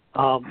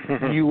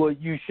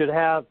 You should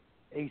have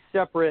a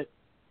separate,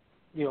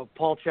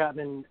 Paul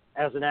Chapman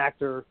as an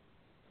actor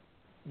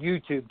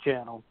YouTube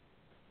channel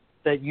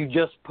that you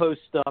just post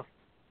stuff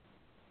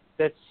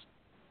that's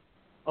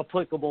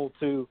applicable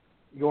to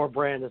your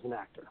brand as an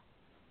actor.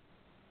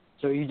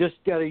 So you just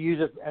got to use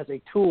it as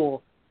a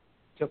tool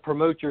to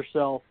promote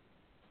yourself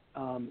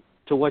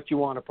to what you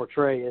want to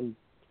portray, and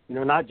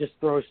not just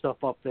throw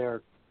stuff up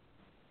there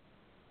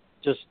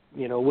just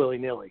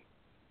willy-nilly,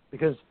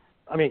 because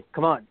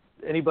come on,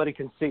 anybody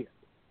can see it.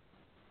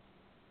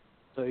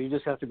 So you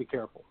just have to be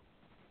careful.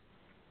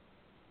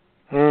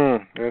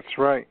 That's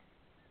right.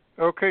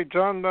 Okay,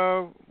 John,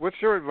 what's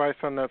your advice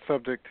on that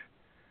subject?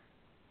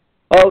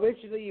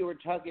 Originally you were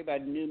talking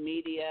about new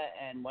media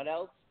and what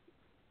else?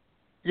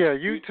 Yeah,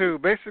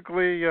 YouTube.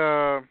 Basically,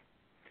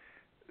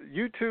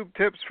 YouTube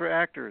tips for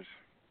actors.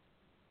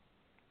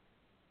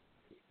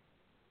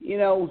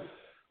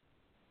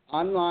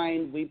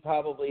 Online we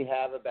probably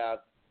have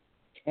about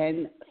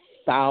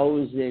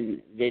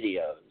 10,000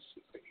 videos.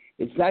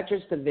 It's not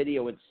just the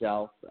video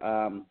itself.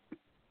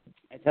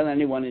 I tell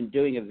anyone in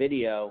doing a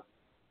video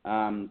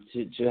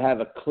to have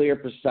a clear,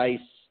 precise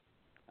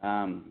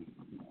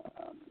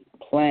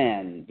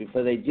plan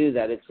before they do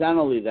that. It's not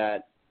only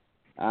that.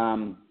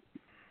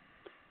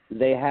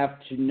 They have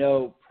to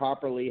know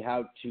properly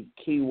how to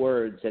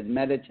keywords and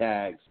meta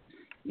tags.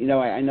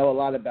 I know a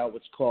lot about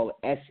what's called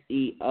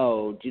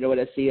SEO. Do you know what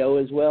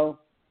SEO is, Will?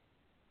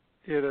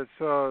 It's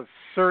a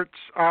search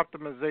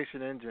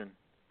optimization engine.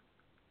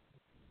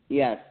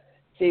 Yes.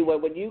 See,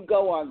 when you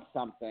go on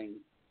something,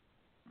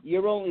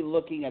 you're only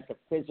looking at the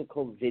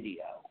physical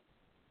video,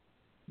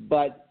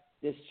 but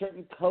there's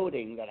certain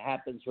coding that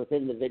happens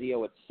within the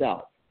video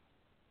itself.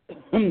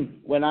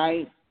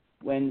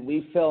 When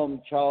we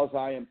film, Charles,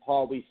 I, and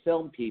Paul, we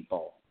film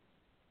people,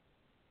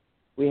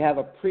 we have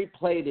a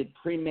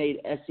pre-made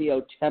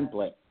SEO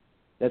template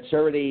that's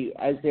already,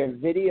 as their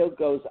video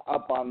goes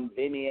up on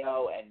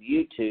Vimeo and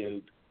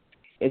YouTube,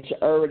 it's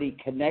already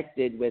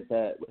connected with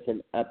a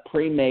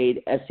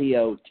pre-made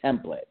SEO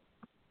template.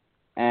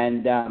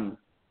 And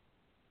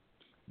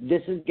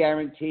this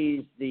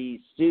guarantees the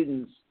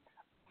students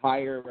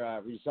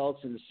higher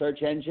results in the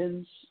search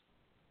engines.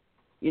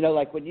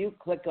 Like when you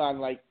click on,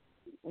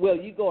 Will,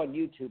 you go on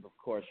YouTube, of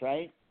course,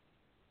 right?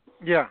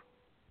 Yeah.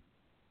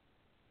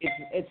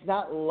 It's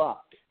not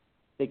luck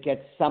that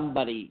gets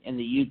somebody in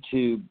the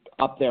YouTube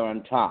up there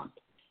on top.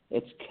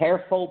 It's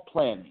careful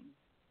planning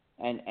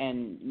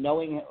and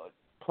knowing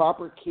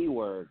proper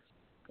keywords.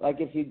 Like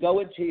if you go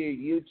into your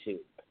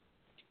YouTube,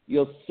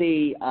 you'll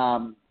see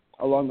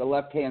along the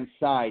left-hand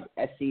side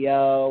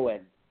SEO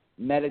and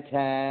meta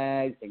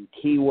tags and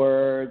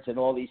keywords and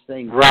all these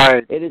things.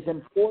 Right. It is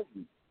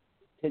important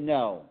to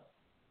know.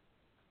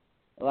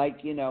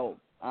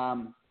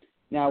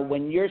 Now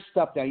when your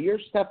stuff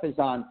is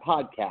on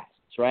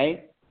podcasts,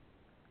 right?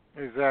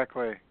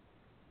 Exactly.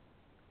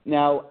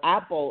 Now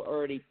Apple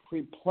already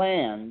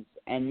pre-plans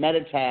and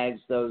meta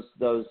tags those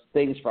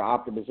things for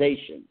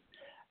optimization.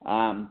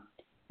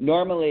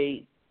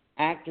 Normally,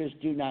 actors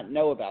do not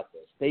know about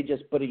this. They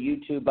just put a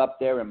YouTube up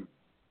there and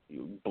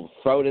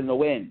throw it in the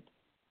wind.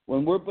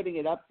 When we're putting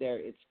it up there,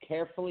 it's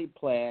carefully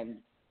planned.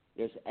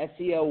 There's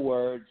SEO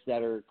words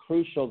that are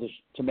crucial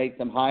to make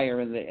them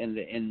higher in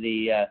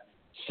the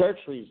search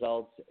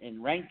results in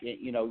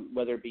ranking,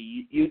 whether it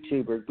be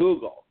YouTube or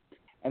Google,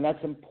 and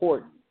that's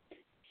important.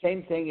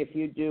 Same thing if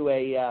you do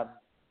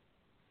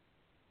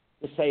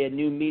let's say a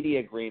new media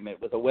agreement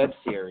with a web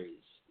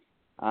series,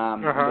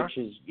 which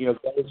is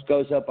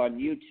goes up on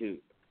YouTube.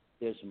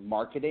 There's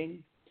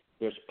marketing,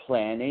 there's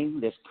planning,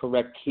 there's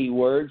correct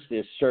keywords,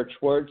 there's search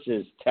words,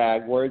 there's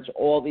tag words,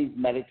 all these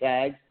meta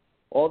tags.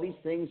 All these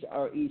things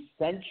are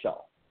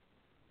essential.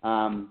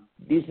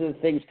 These are the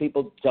things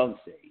people don't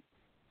see.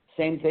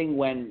 Same thing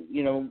when,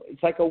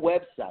 it's like a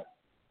website.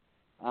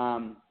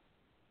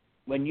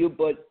 When you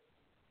put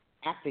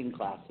acting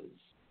classes,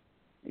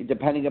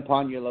 depending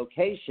upon your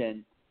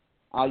location,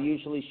 I'll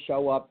usually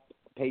show up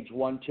page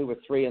 1, 2, or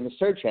 3 in the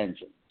search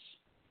engines.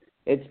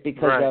 It's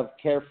because of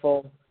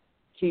careful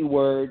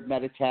keyword,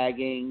 meta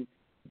tagging,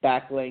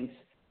 backlinks.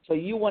 So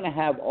you want to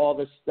have all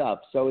this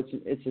stuff. So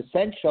it's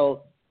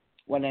essential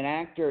when an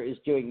actor is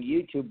doing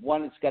YouTube.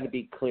 One, it's got to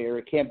be clear.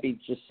 It can't be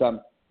just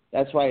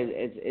that's why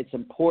it's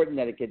important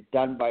that it gets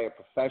done by a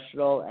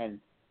professional. And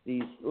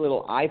these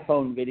little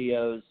iPhone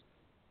videos,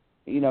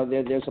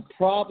 there's a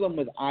problem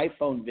with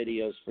iPhone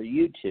videos for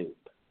YouTube,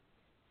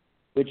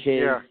 which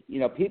is,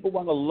 people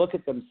want to look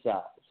at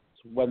themselves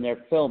when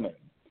they're filming,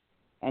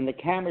 and the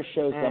camera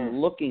shows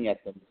them looking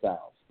at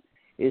themselves.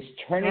 Is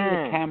turning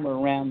the camera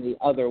around the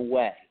other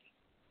way,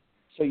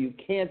 so you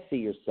can't see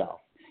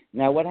yourself.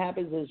 Now, what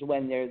happens is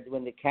when their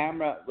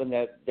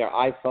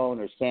iPhone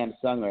or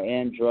Samsung or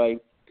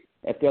Android,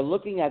 if they're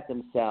looking at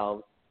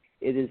themselves,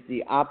 it is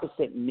the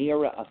opposite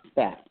mirror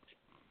effect.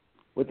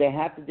 What they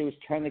have to do is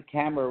turn the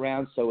camera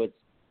around so it's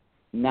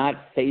not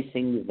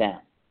facing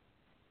them,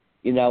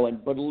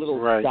 and put a little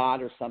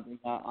dot or something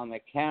on the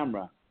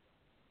camera,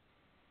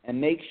 and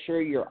make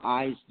sure your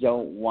eyes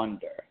don't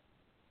wander.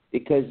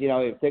 Because,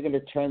 if they're going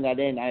to turn that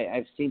in,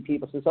 I've seen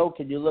people say,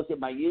 can you look at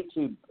my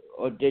YouTube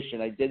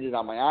audition? I did it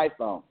on my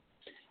iPhone.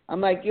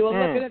 I'm like, you were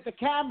looking at the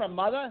camera,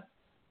 mother.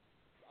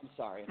 I'm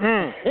sorry.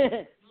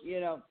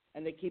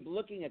 And they keep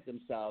looking at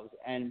themselves.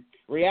 And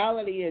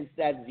reality is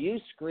that view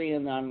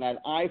screen on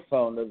that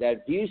iPhone or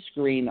that view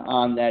screen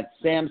on that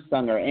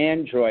Samsung or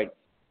Android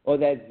or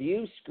that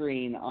view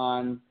screen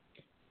on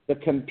the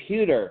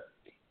computer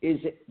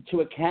is,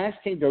 to a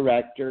casting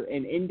director,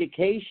 an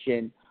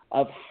indication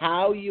of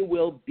how you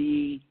will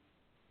be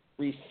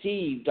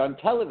received on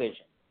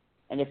television.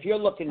 And if you're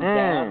looking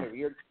down or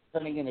you're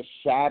turning in a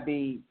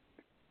shabby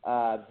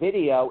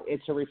video,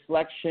 it's a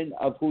reflection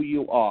of who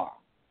you are.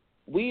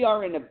 We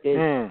are in a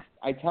business.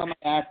 I tell my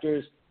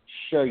actors,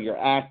 sure, you're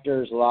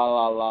actors, la,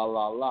 la, la,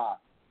 la, la,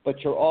 but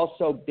you're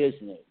also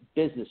business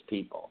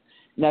people.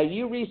 Now,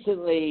 you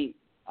recently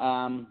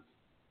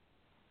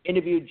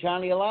interviewed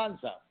Johnny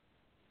Alonso.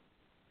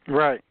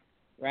 Right.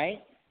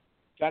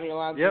 Johnny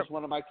Alonso is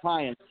one of my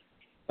clients.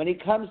 When he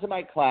comes to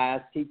my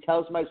class, he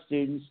tells my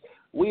students,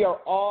 we are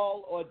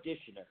all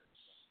auditioners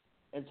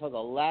until the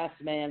last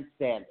man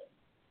standing.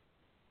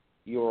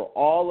 You're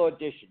all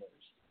auditioners.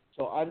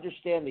 So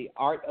understand the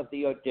art of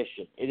the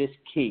audition. It is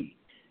key.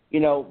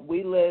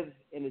 We live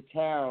in a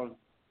town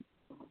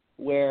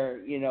where,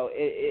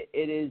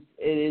 it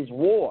is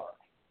war.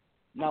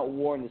 Not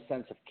war in the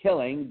sense of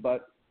killing,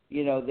 but,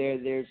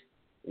 there's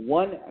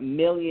 1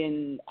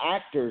 million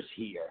actors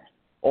here,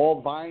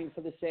 all vying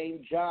for the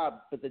same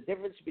job. But the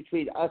difference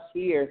between us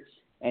here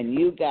and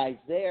you guys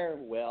there,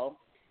 Will,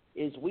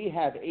 is we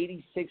have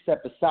 86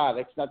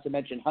 episodics, not to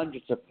mention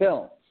hundreds of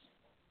films.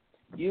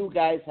 You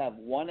guys have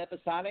 1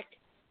 episodic,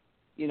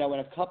 in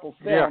a couple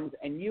films,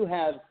 and you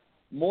have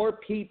more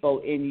people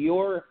in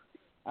your,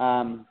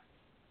 from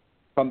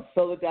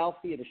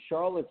Philadelphia to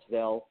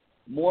Charlottesville,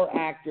 more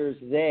actors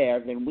there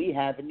than we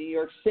have in New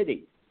York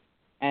City,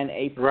 and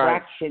a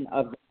fraction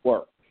of the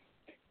work.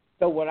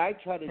 So what I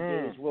try to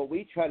do is what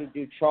we try to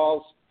do,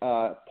 Charles,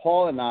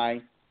 Paul and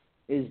I,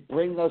 is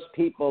bring those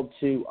people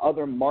to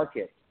other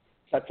markets,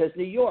 such as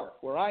New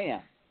York, where I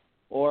am,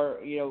 or,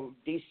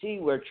 D.C.,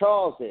 where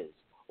Charles is,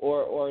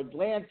 or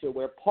Atlanta,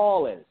 where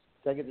Paul is.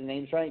 Did I get the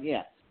names right?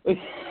 Yeah.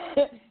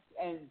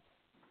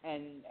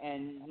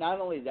 and not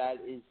only that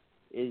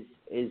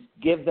is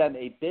give them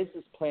a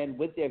business plan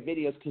with their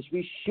videos, because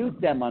we shoot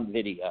them on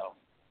video.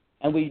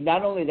 And we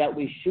not only that,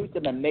 we shoot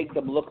them and make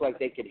them look like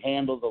they could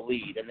handle the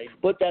lead. And they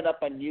put that up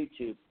on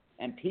YouTube,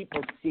 and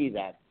people see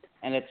that.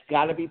 And it's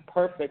got to be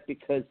perfect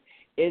because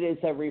it is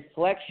a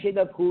reflection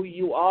of who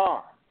you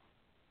are.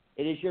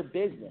 It is your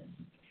business.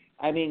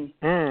 I mean,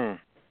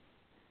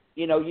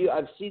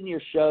 I've seen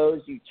your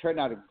shows. You turn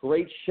out a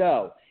great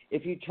show.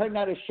 If you turn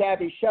out a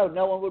shabby show,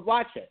 no one would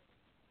watch it.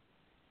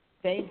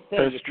 Same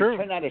thing. That's true. You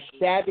turn out a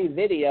shabby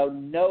video,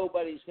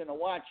 nobody's going to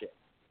watch it.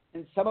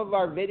 And some of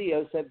our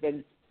videos have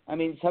been,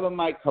 some of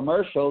my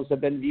commercials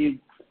have been viewed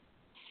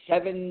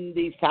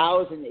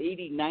 70,000,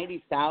 80,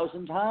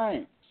 90,000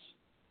 times.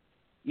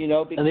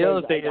 Because and the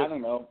other thing I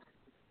don't know.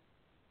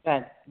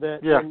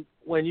 that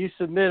when you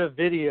submit a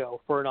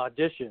video for an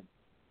audition,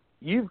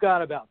 you've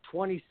got about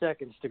 20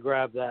 seconds to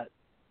grab that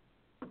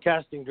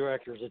casting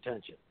director's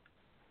attention.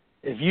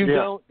 If you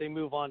don't, they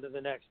move on to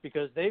the next,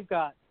 because they've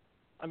got,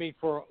 I mean,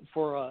 for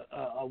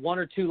a 1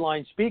 or 2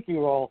 line speaking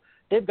role,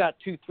 they've got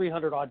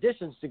 200-300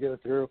 auditions to go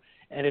through.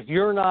 And if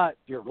you're not,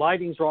 your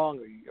lighting's wrong,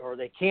 or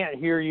they can't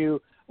hear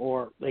you,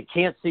 or they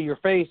can't see your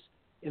face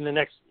in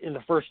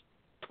the first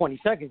 20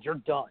 seconds, you're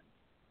done.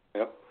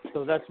 Yep.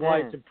 So that's why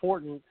it's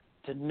important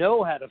to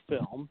know how to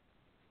film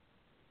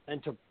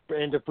and to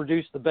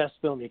produce the best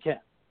film you can.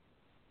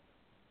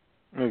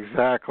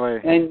 Exactly.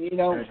 And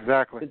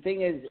exactly. The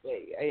thing is,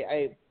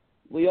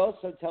 we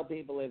also tell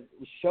people,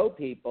 show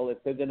people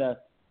if they're going to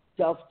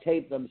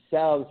self-tape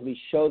themselves, we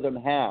show them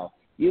how.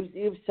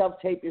 You've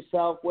self-taped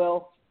yourself,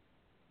 Will?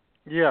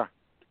 Yeah.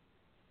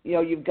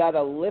 You've got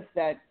to lift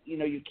that.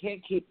 You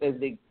can't keep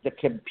the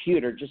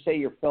computer. Just say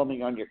you're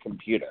filming on your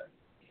computer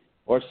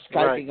or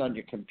Skyping on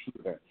your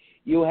computer.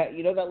 You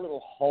that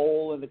little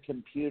hole in the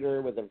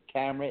computer where the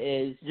camera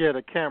is? Yeah,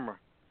 the camera.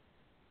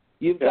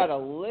 You've got to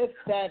lift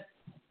that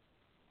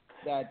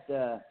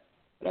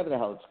whatever the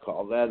hell it's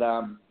called, that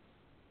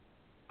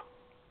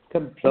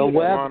computer. The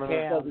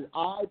webcam. So the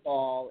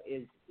eyeball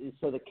is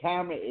so the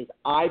camera is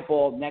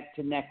eyeball neck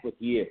to neck with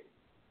you.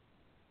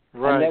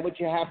 Right. And then what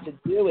you have to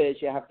do is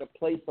you have to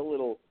place a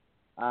little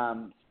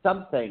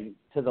something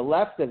to the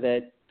left of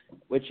it,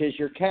 which is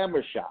your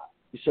camera shot,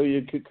 so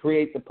you could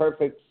create the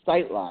perfect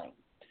sight line.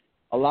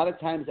 A lot of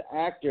times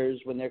actors,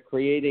 when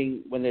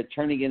they're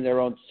turning in their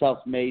own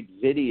self-made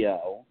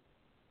video,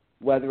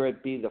 whether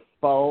it be the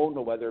phone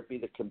or whether it be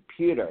the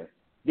computer,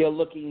 they're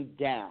looking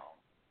down.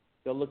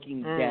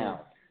 Down.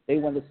 They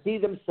want to see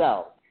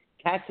themselves.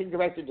 Casting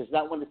director does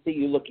not want to see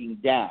you looking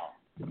down.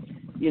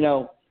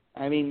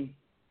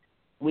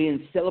 We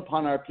instill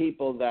upon our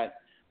people that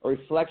a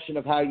reflection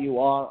of how you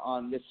are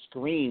on this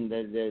screen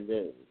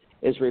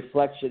is a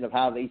reflection of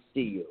how they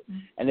see you.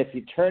 And if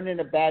you turn in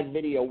a bad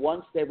video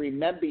once, they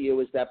remember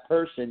you as that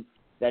person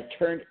that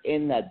turned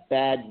in that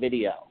bad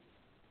video.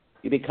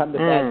 You become the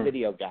bad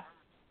video guy.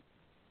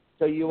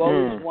 So you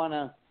always want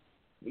to,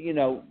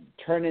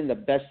 turn in the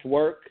best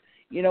work.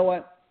 You know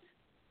what?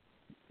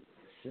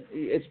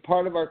 It's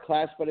part of our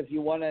class, but if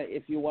you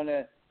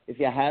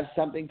have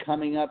something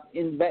coming up,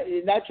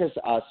 not just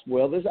us,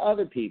 Will, there's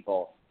other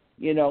people.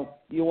 You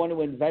want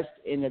to invest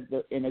in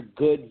a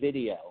good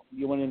video.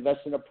 You want to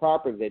invest in a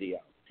proper video.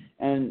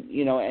 And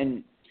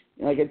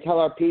like I tell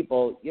our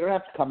people, you don't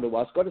have to come to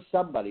us. Go to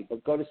somebody,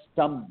 but go to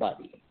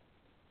somebody.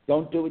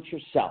 Don't do it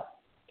yourself.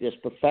 There's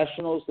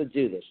professionals that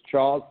do this.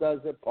 Charles does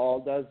it.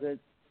 Paul does it.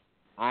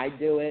 I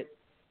do it.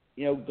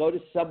 Go to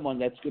someone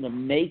that's going to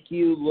make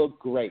you look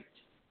great.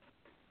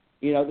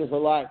 There's a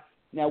lot.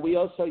 Now, we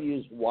also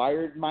use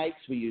wired mics.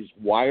 We use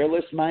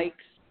wireless mics,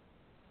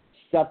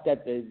 stuff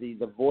that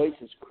the voice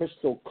is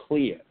crystal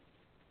clear.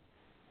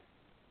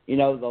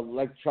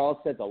 Like Charles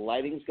said, the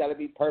lighting's got to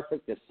be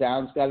perfect. The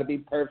sound's got to be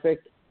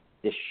perfect.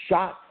 The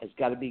shot has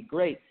got to be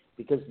great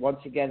because,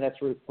 once again,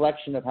 that's a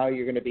reflection of how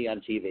you're going to be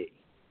on TV.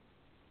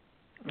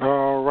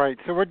 All right.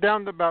 So we're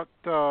down to about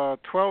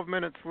 12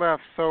 minutes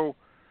left. So,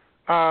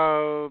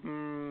 Charles,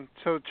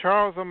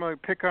 I'm going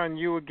to pick on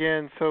you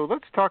again. So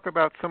let's talk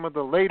about some of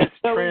the latest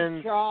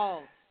trends.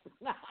 Charles.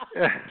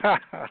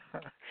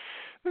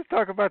 Let's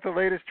talk about the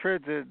latest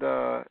trends in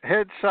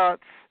headshots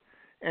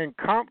and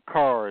comp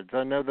cards.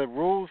 I know the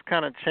rules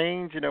kind of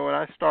changed. When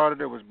I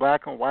started, it was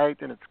black and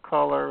white, and it's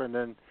color, and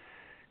then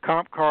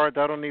comp cards.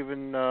 I don't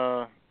even.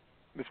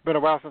 It's been a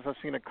while since I've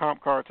seen a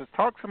comp card. So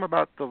talk some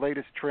about the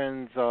latest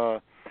trends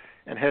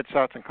in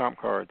headshots and comp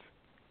cards.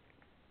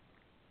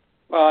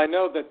 Well, I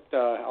know that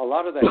a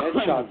lot of the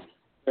headshots,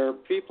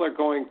 people are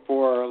going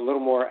for a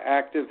little more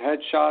active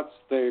headshots.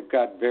 They've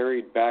got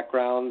varied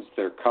backgrounds,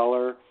 their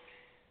color.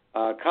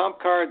 Comp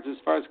cards, as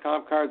far as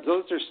comp cards,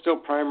 those are still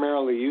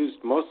primarily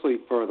used mostly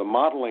for the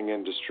modeling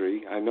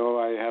industry. I know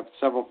I have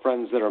several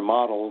friends that are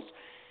models,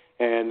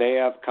 and they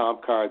have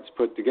comp cards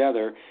put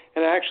together.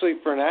 And actually,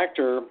 for an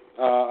actor,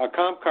 a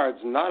comp card's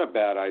not a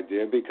bad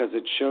idea because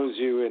it shows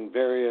you in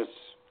various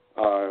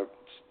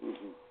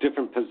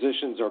different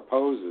positions or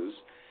poses.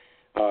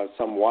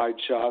 Some wide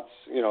shots,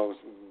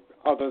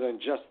 other than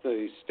just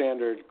the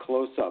standard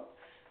close-up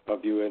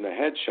of you in a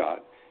headshot.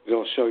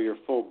 It'll show your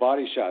full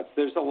body shots.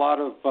 There's a lot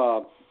of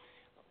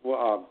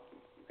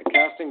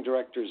casting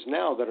directors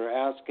now that are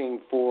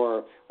asking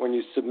for, when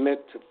you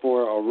submit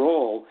for a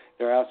role,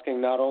 they're asking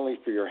not only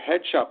for your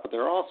headshot, but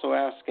they're also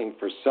asking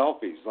for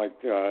selfies, like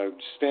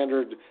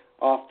standard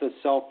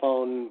off-the-cell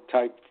phone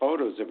type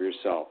photos of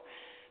yourself.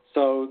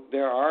 So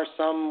there are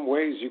some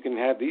ways you can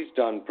have these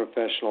done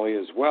professionally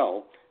as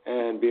well,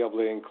 and be able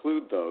to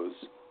include those.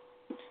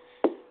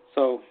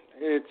 So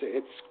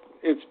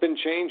it's been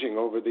changing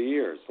over the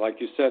years.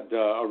 Like you said,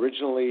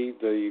 originally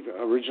the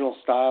original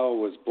style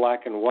was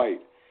black and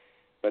white,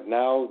 but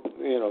now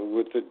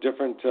with the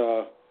different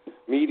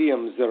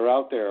mediums that are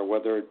out there,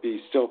 whether it be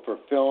still for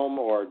film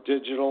or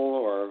digital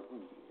or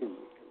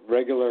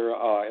regular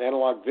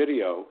analog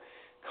video,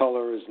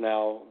 color is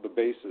now the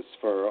basis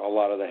for a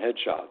lot of the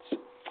headshots.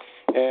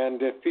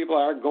 And if people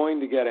are going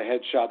to get a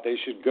headshot, they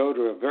should go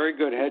to a very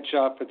good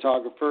headshot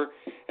photographer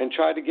and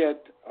try to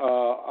get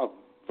a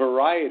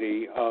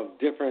variety of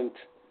different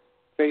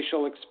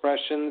facial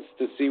expressions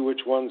to see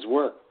which ones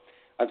work.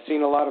 I've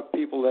seen a lot of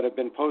people that have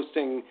been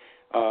posting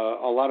a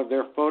lot of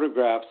their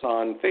photographs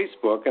on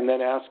Facebook and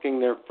then asking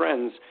their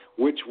friends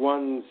which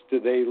ones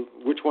did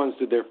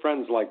their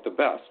friends like the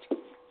best.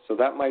 So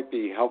that might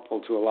be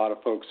helpful to a lot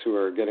of folks who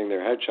are getting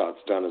their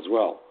headshots done as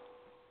well.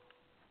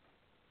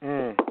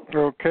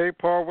 Okay,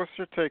 Paul, what's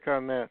your take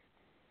on that?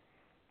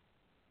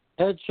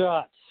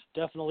 Headshots,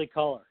 definitely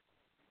color.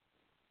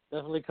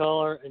 Definitely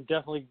color, and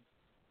definitely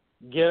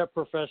get it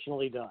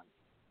professionally done.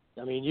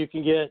 I mean, you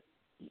can get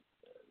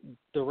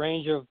the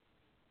range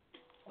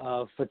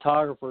of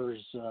photographers,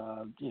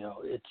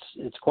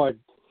 it's quite,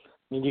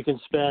 I mean, you can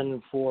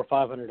spend $400 or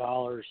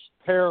 $500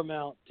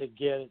 paramount to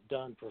get it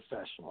done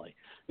professionally.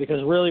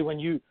 Because really, when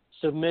you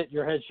submit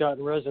your headshot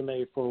and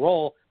resume for a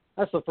role,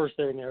 that's the first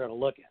thing they're going to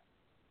look at.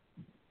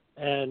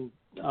 And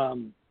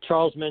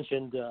Charles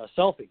mentioned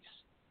selfies.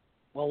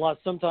 Well,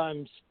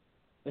 sometimes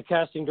the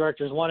casting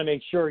directors want to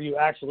make sure you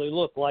actually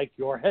look like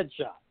your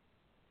headshot.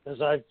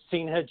 Because I've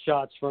seen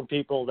headshots from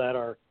people that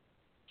are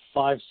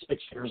 5,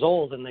 6 years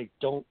old and they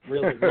don't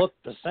really look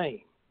the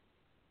same.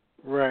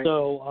 Right.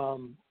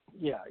 So,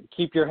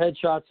 keep your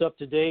headshots up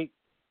to date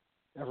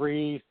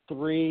every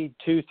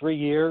 2-3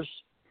 years.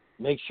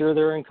 Make sure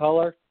they're in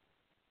color.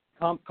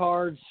 Comp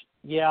cards,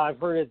 I've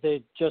heard it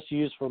they just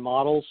used for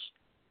models.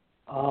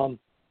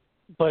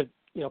 But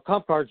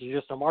comp cards are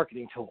just a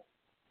marketing tool.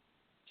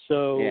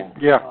 So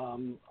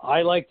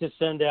I like to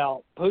send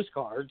out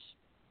postcards.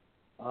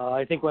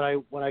 I think when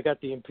I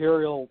got the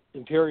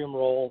Imperium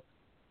role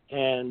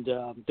and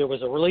there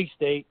was a release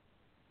date,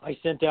 I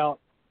sent out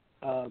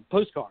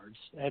postcards.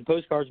 I had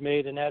postcards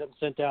made and had them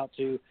sent out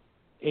to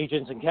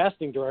agents and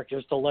casting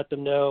directors to let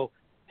them know,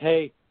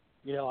 hey,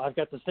 I've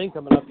got this thing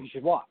coming up you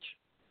should watch.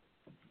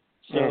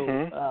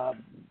 So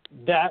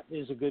that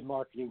is a good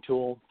marketing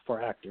tool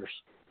for actors.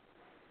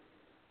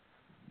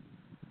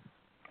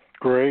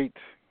 Great.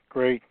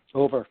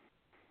 Over.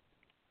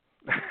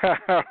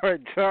 All right,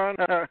 John.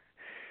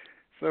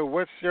 So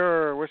what's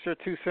your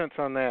 2 cents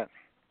on that?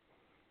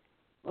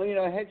 Well,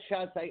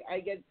 headshots. I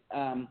get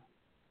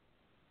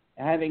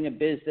having a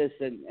business,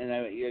 and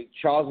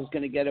Charles is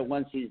going to get it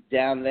once he's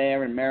down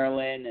there in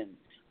Maryland, and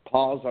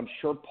I'm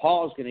sure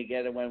Paul's going to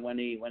get it when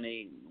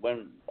he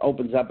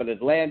opens up in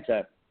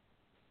Atlanta.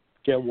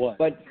 Get what?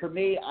 But for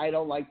me, I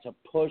don't like to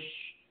push.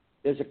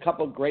 There's a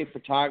couple of great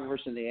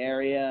photographers in the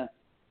area.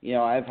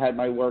 I've had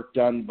my work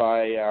done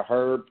by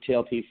Herb,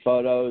 TLP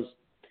Photos.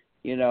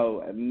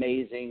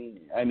 Amazing.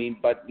 I mean,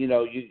 but you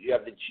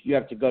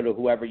have to go to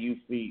whoever you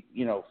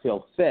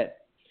feel fit.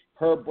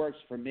 Herb works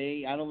for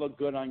me. I don't look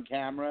good on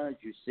camera, as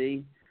you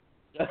see.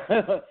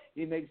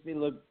 He makes me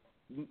look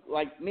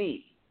like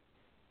me.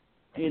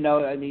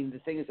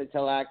 The thing is, I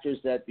tell actors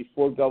that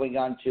before going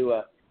on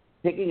to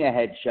picking a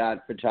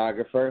headshot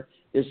photographer,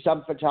 there's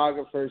some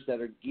photographers that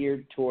are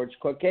geared towards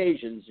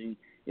Caucasians, and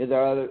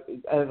there are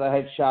other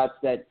headshots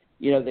that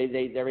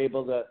they're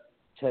able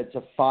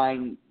to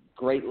find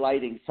great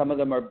lighting. Some of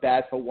them are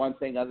bad for one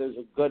thing, others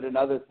are good in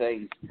other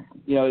things.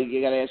 You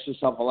got to ask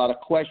yourself a lot of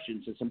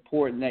questions. It's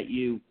important that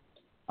you.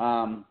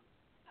 A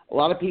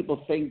lot of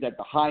people think that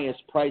the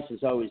highest price is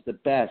always the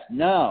best.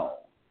 No,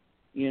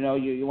 you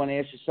want to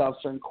ask yourself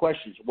certain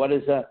questions. What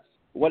is a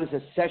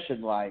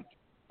session like,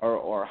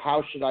 or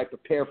how should I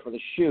prepare for the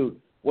shoot?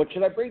 What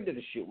should I bring to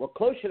the shoot? What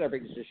clothes should I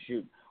bring to the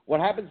shoot? What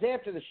happens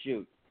after the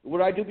shoot? What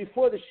do I do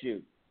before the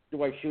shoot?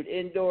 Do I shoot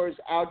indoors,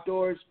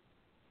 outdoors?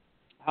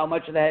 How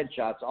much of the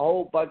headshots? A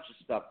whole bunch of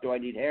stuff. Do I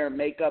need hair and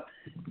makeup?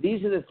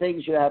 These are the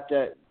things you have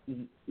to,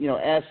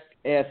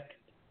 ask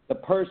the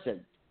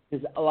person.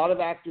 Because a lot of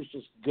actors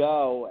just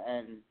go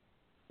and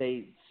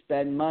they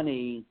spend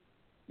money,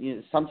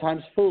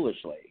 sometimes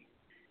foolishly,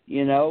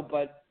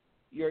 But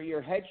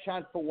your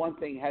headshot, for one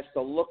thing, has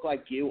to look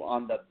like you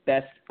on the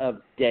best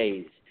of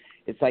days.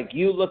 It's like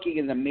you looking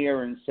in the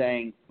mirror and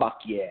saying, "Fuck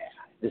yeah,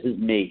 this is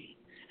me."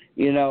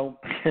 No,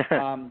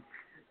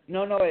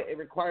 it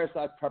requires a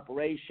lot of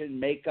preparation,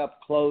 makeup,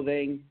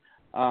 clothing,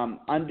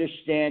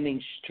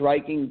 understanding,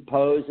 striking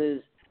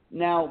poses.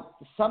 Now,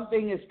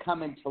 something is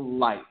coming to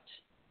light.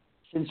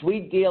 Since we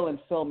deal in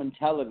film and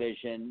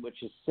television,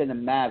 which is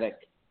cinematic,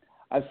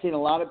 I've seen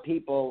a lot of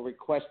people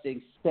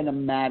requesting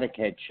cinematic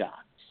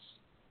headshots.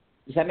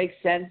 Does that make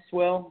sense,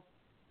 Will?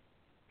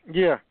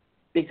 Yeah.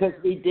 Because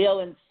we deal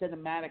in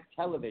cinematic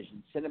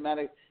television.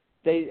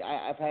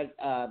 I've had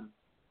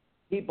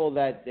people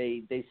that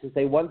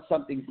they want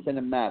something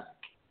cinematic.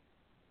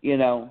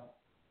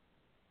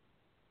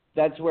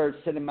 That's where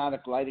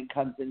cinematic lighting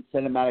comes in,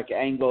 cinematic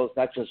angles,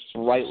 not just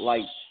bright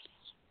lights.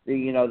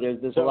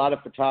 There's a lot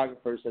of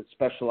photographers that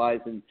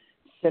specialize in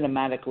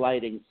cinematic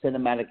lighting,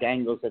 cinematic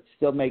angles that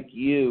still make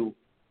you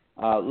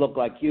look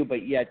like you,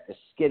 but yet the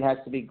skin has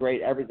to be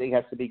great, everything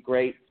has to be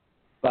great.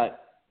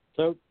 But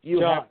so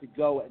you John, have to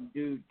go and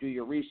do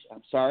your research.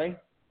 I'm sorry?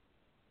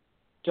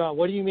 John,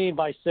 what do you mean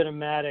by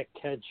cinematic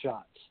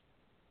headshots?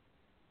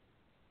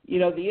 You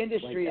know, the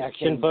industry Like is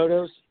action changing.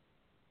 photos?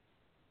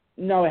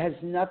 No, it has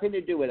nothing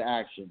to do with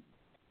action.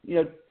 You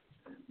know,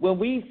 when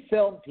we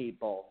film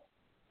people,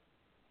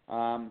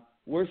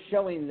 we're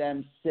showing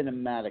them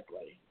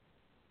cinematically.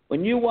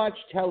 When you watch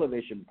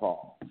television,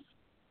 Paul,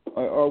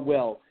 or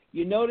Will,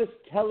 you notice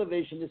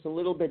television is a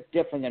little bit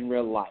different than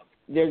real life.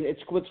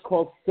 It's what's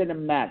called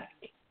cinematic.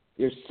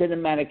 There's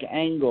cinematic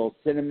angles,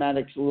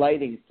 cinematic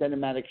lighting,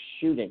 cinematic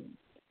shooting.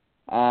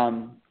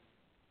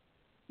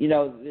 You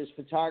know, there's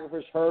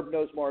photographers. Herb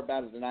knows more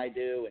about it than I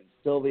do, and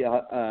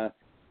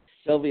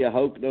Sylvia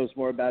Hope knows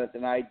more about it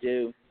than I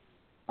do.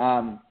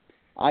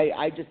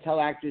 I just tell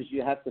actors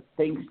you have to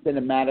think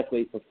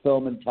cinematically for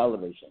film and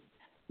television,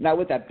 not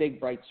with that big,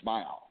 bright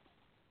smile.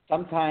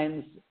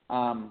 Sometimes,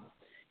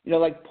 you know,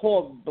 like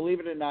Paul, believe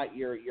it or not,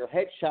 your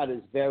headshot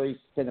is very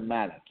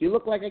cinematic. You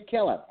look like a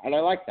killer, and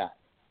I like that.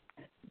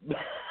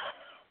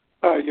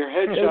 Your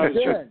headshot is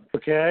good.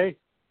 Okay.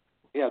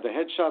 Yeah, the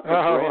headshots Oh,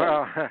 are grand.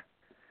 wow.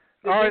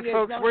 All right,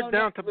 folks, we're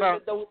down to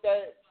about...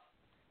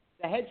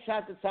 The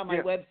headshot that's on my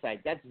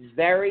website, that's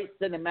very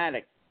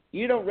cinematic.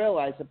 You don't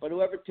realize it, but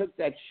whoever took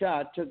that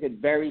shot took it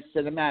very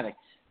cinematic.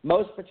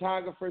 Most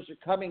photographers are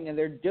coming and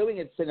they're doing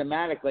it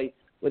cinematically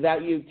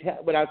without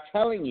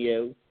telling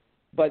you,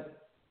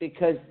 but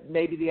because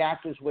maybe the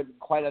actors wouldn't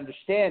quite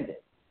understand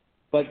it.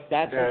 But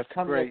that's what's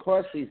coming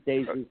across these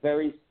days is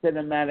very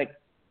cinematic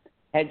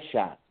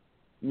headshots.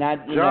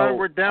 Not, John,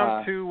 we're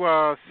down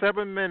to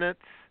 7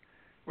 minutes.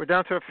 We're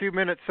down to a few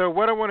minutes. So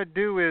what I want to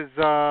do is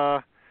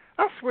I'll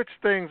switch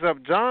things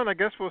up. John, I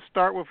guess we'll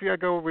start with you. I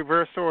go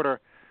reverse order.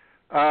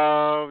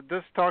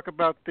 Just talk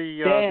about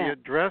the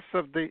address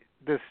of the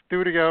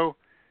studio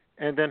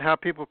and then how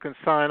people can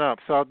sign up.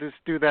 So I'll just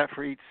do that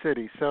for each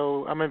city.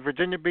 So I'm in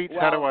Virginia Beach.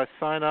 How do I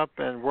sign up,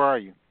 and where are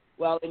you?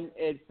 Well,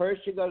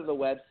 first you go to the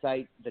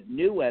website, the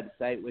new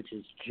website, which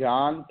is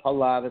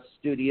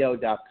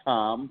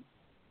johnpallotta-studio.com,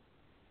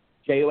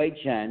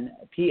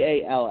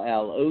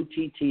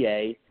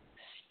 JOHNPALLOTTA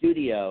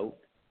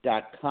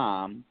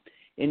studio.com.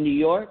 In New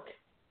York,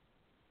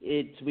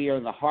 we are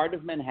in the heart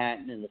of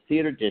Manhattan in the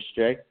Theater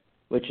District,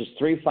 which is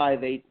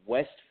 358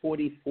 West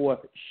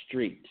 44th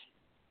Street.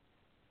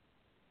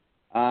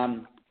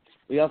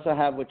 We also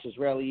have, which is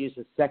rarely used,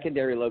 a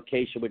secondary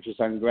location, which is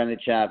on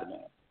Greenwich Avenue.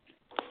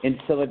 In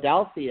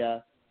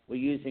Philadelphia, we're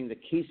using the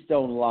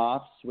Keystone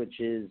Lofts, which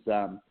is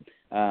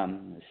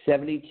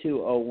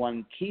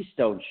 7201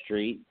 Keystone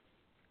Street,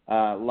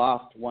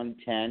 Loft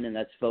 110, and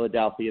that's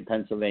Philadelphia,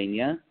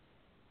 Pennsylvania.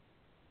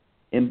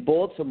 In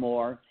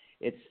Baltimore,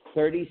 it's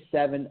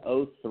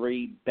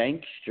 3703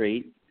 Bank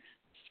Street,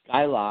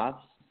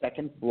 Skylofts,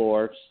 second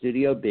floor,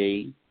 Studio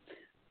B,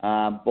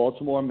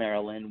 Baltimore,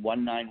 Maryland,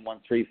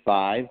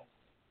 19135.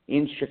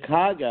 In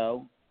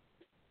Chicago,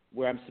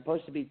 where I'm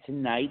supposed to be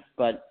tonight,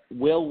 but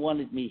Will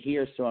wanted me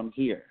here, so I'm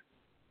here.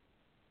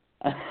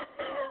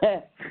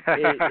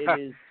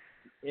 It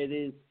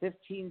is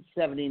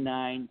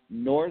 1579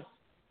 North.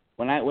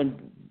 When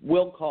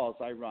Will calls,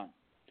 I run.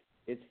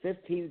 It's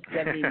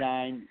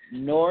 1579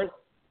 North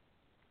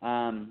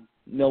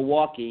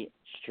Milwaukee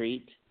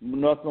Street,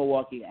 North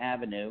Milwaukee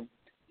Avenue,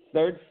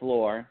 third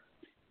floor,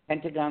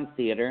 Pentagon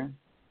Theater,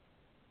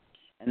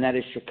 and that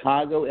is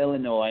Chicago,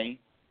 Illinois.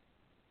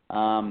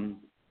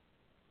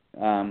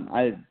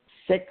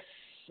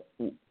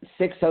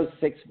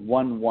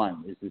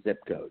 60611 is the zip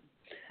code.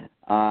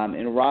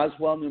 In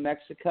Roswell, New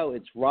Mexico,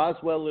 it's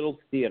Roswell Little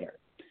Theater.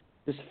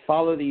 Just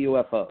follow the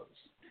UFOs.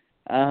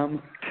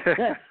 And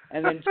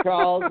then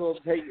Charles will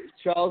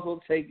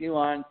take you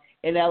on.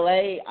 In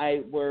LA,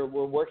 we're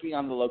working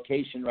on the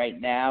location right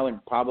now,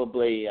 and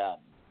probably I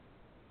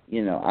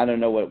don't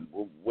know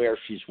where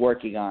she's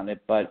working on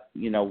it, but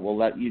we'll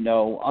let you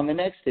know on the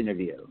next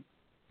interview.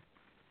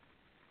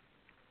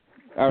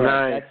 All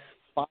right, nice.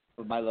 That's 5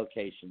 of my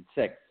location,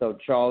 6. So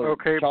Charles.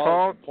 Okay,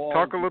 Paul,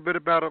 talk a little bit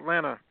about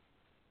Atlanta.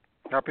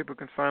 How people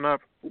can sign up.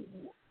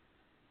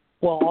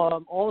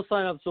 Well, all the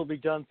sign-ups will be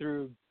done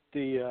through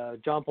the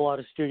John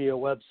Pallotta Studio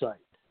website.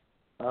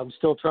 I'm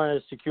still trying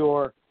to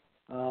secure,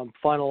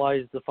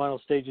 finalize the final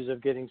stages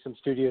of getting some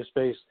studio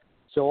space.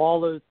 So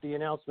all the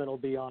announcement will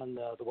be on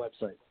the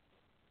website.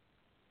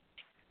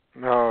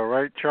 All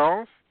right,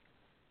 Charles?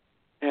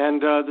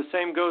 And the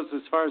same goes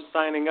as far as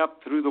signing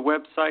up through the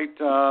website.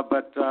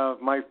 But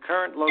my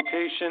current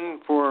location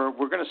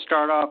we're going to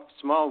start off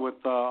small with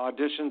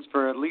auditions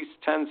for at least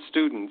 10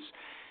 students.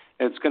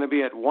 It's going to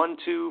be at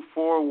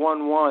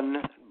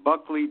 12411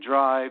 Buckley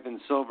Drive in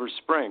Silver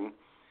Spring.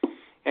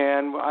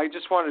 And I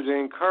just wanted to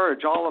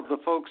encourage all of the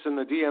folks in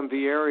the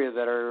DMV area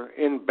that are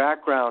in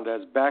background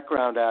as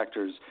background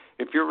actors,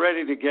 if you're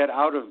ready to get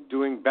out of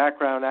doing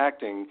background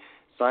acting,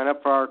 sign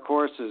up for our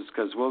courses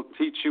because we'll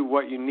teach you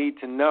what you need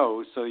to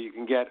know so you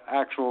can get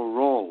actual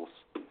roles.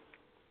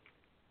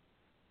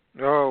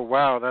 Oh,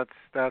 wow,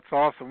 that's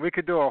awesome. We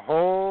could do a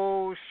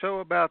whole show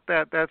about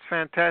that. That's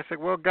fantastic.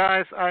 Well,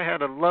 guys, I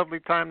had a lovely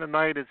time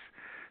tonight. It's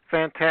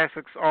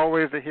fantastic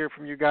always to hear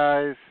from you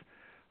guys.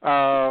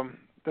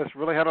 Just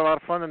really had a lot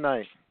of fun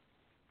tonight.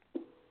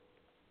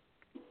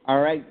 All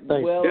right,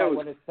 Thanks. Will, Yeah, I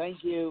want to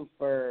thank you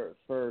for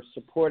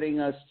supporting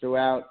us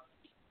throughout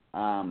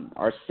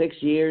our 6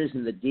 years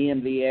in the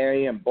DMV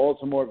area, in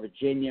Baltimore,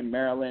 Virginia,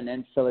 Maryland,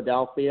 and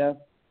Philadelphia.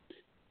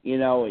 You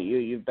know,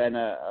 you've been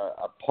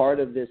a part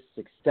of this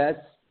success,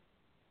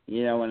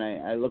 you know, and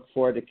I look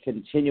forward to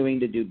continuing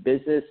to do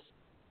business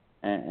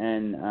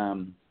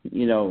and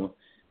you know,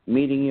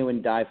 meeting you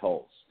in dive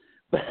holes.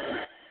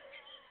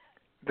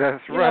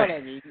 That's you right. Know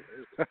what I mean?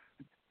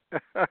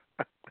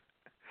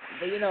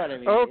 But you know what I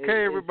mean.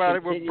 Okay, everybody.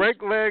 We'll continues.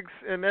 break legs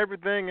and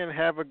everything and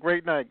have a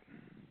great night.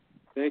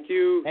 Thank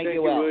you. Thank you,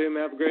 you, Will. William.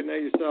 Have a great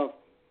night yourself.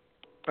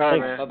 All right,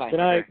 Thanks. man. Bye-bye. Good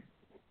night. Okay.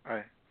 All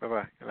right.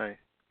 Bye-bye. Good night.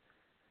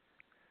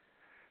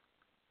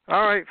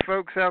 All right,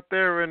 folks out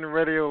there in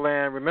radio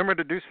land, remember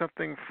to do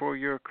something for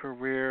your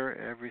career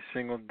every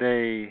single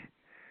day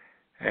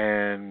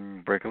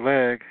and break a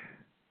leg.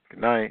 Good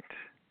night.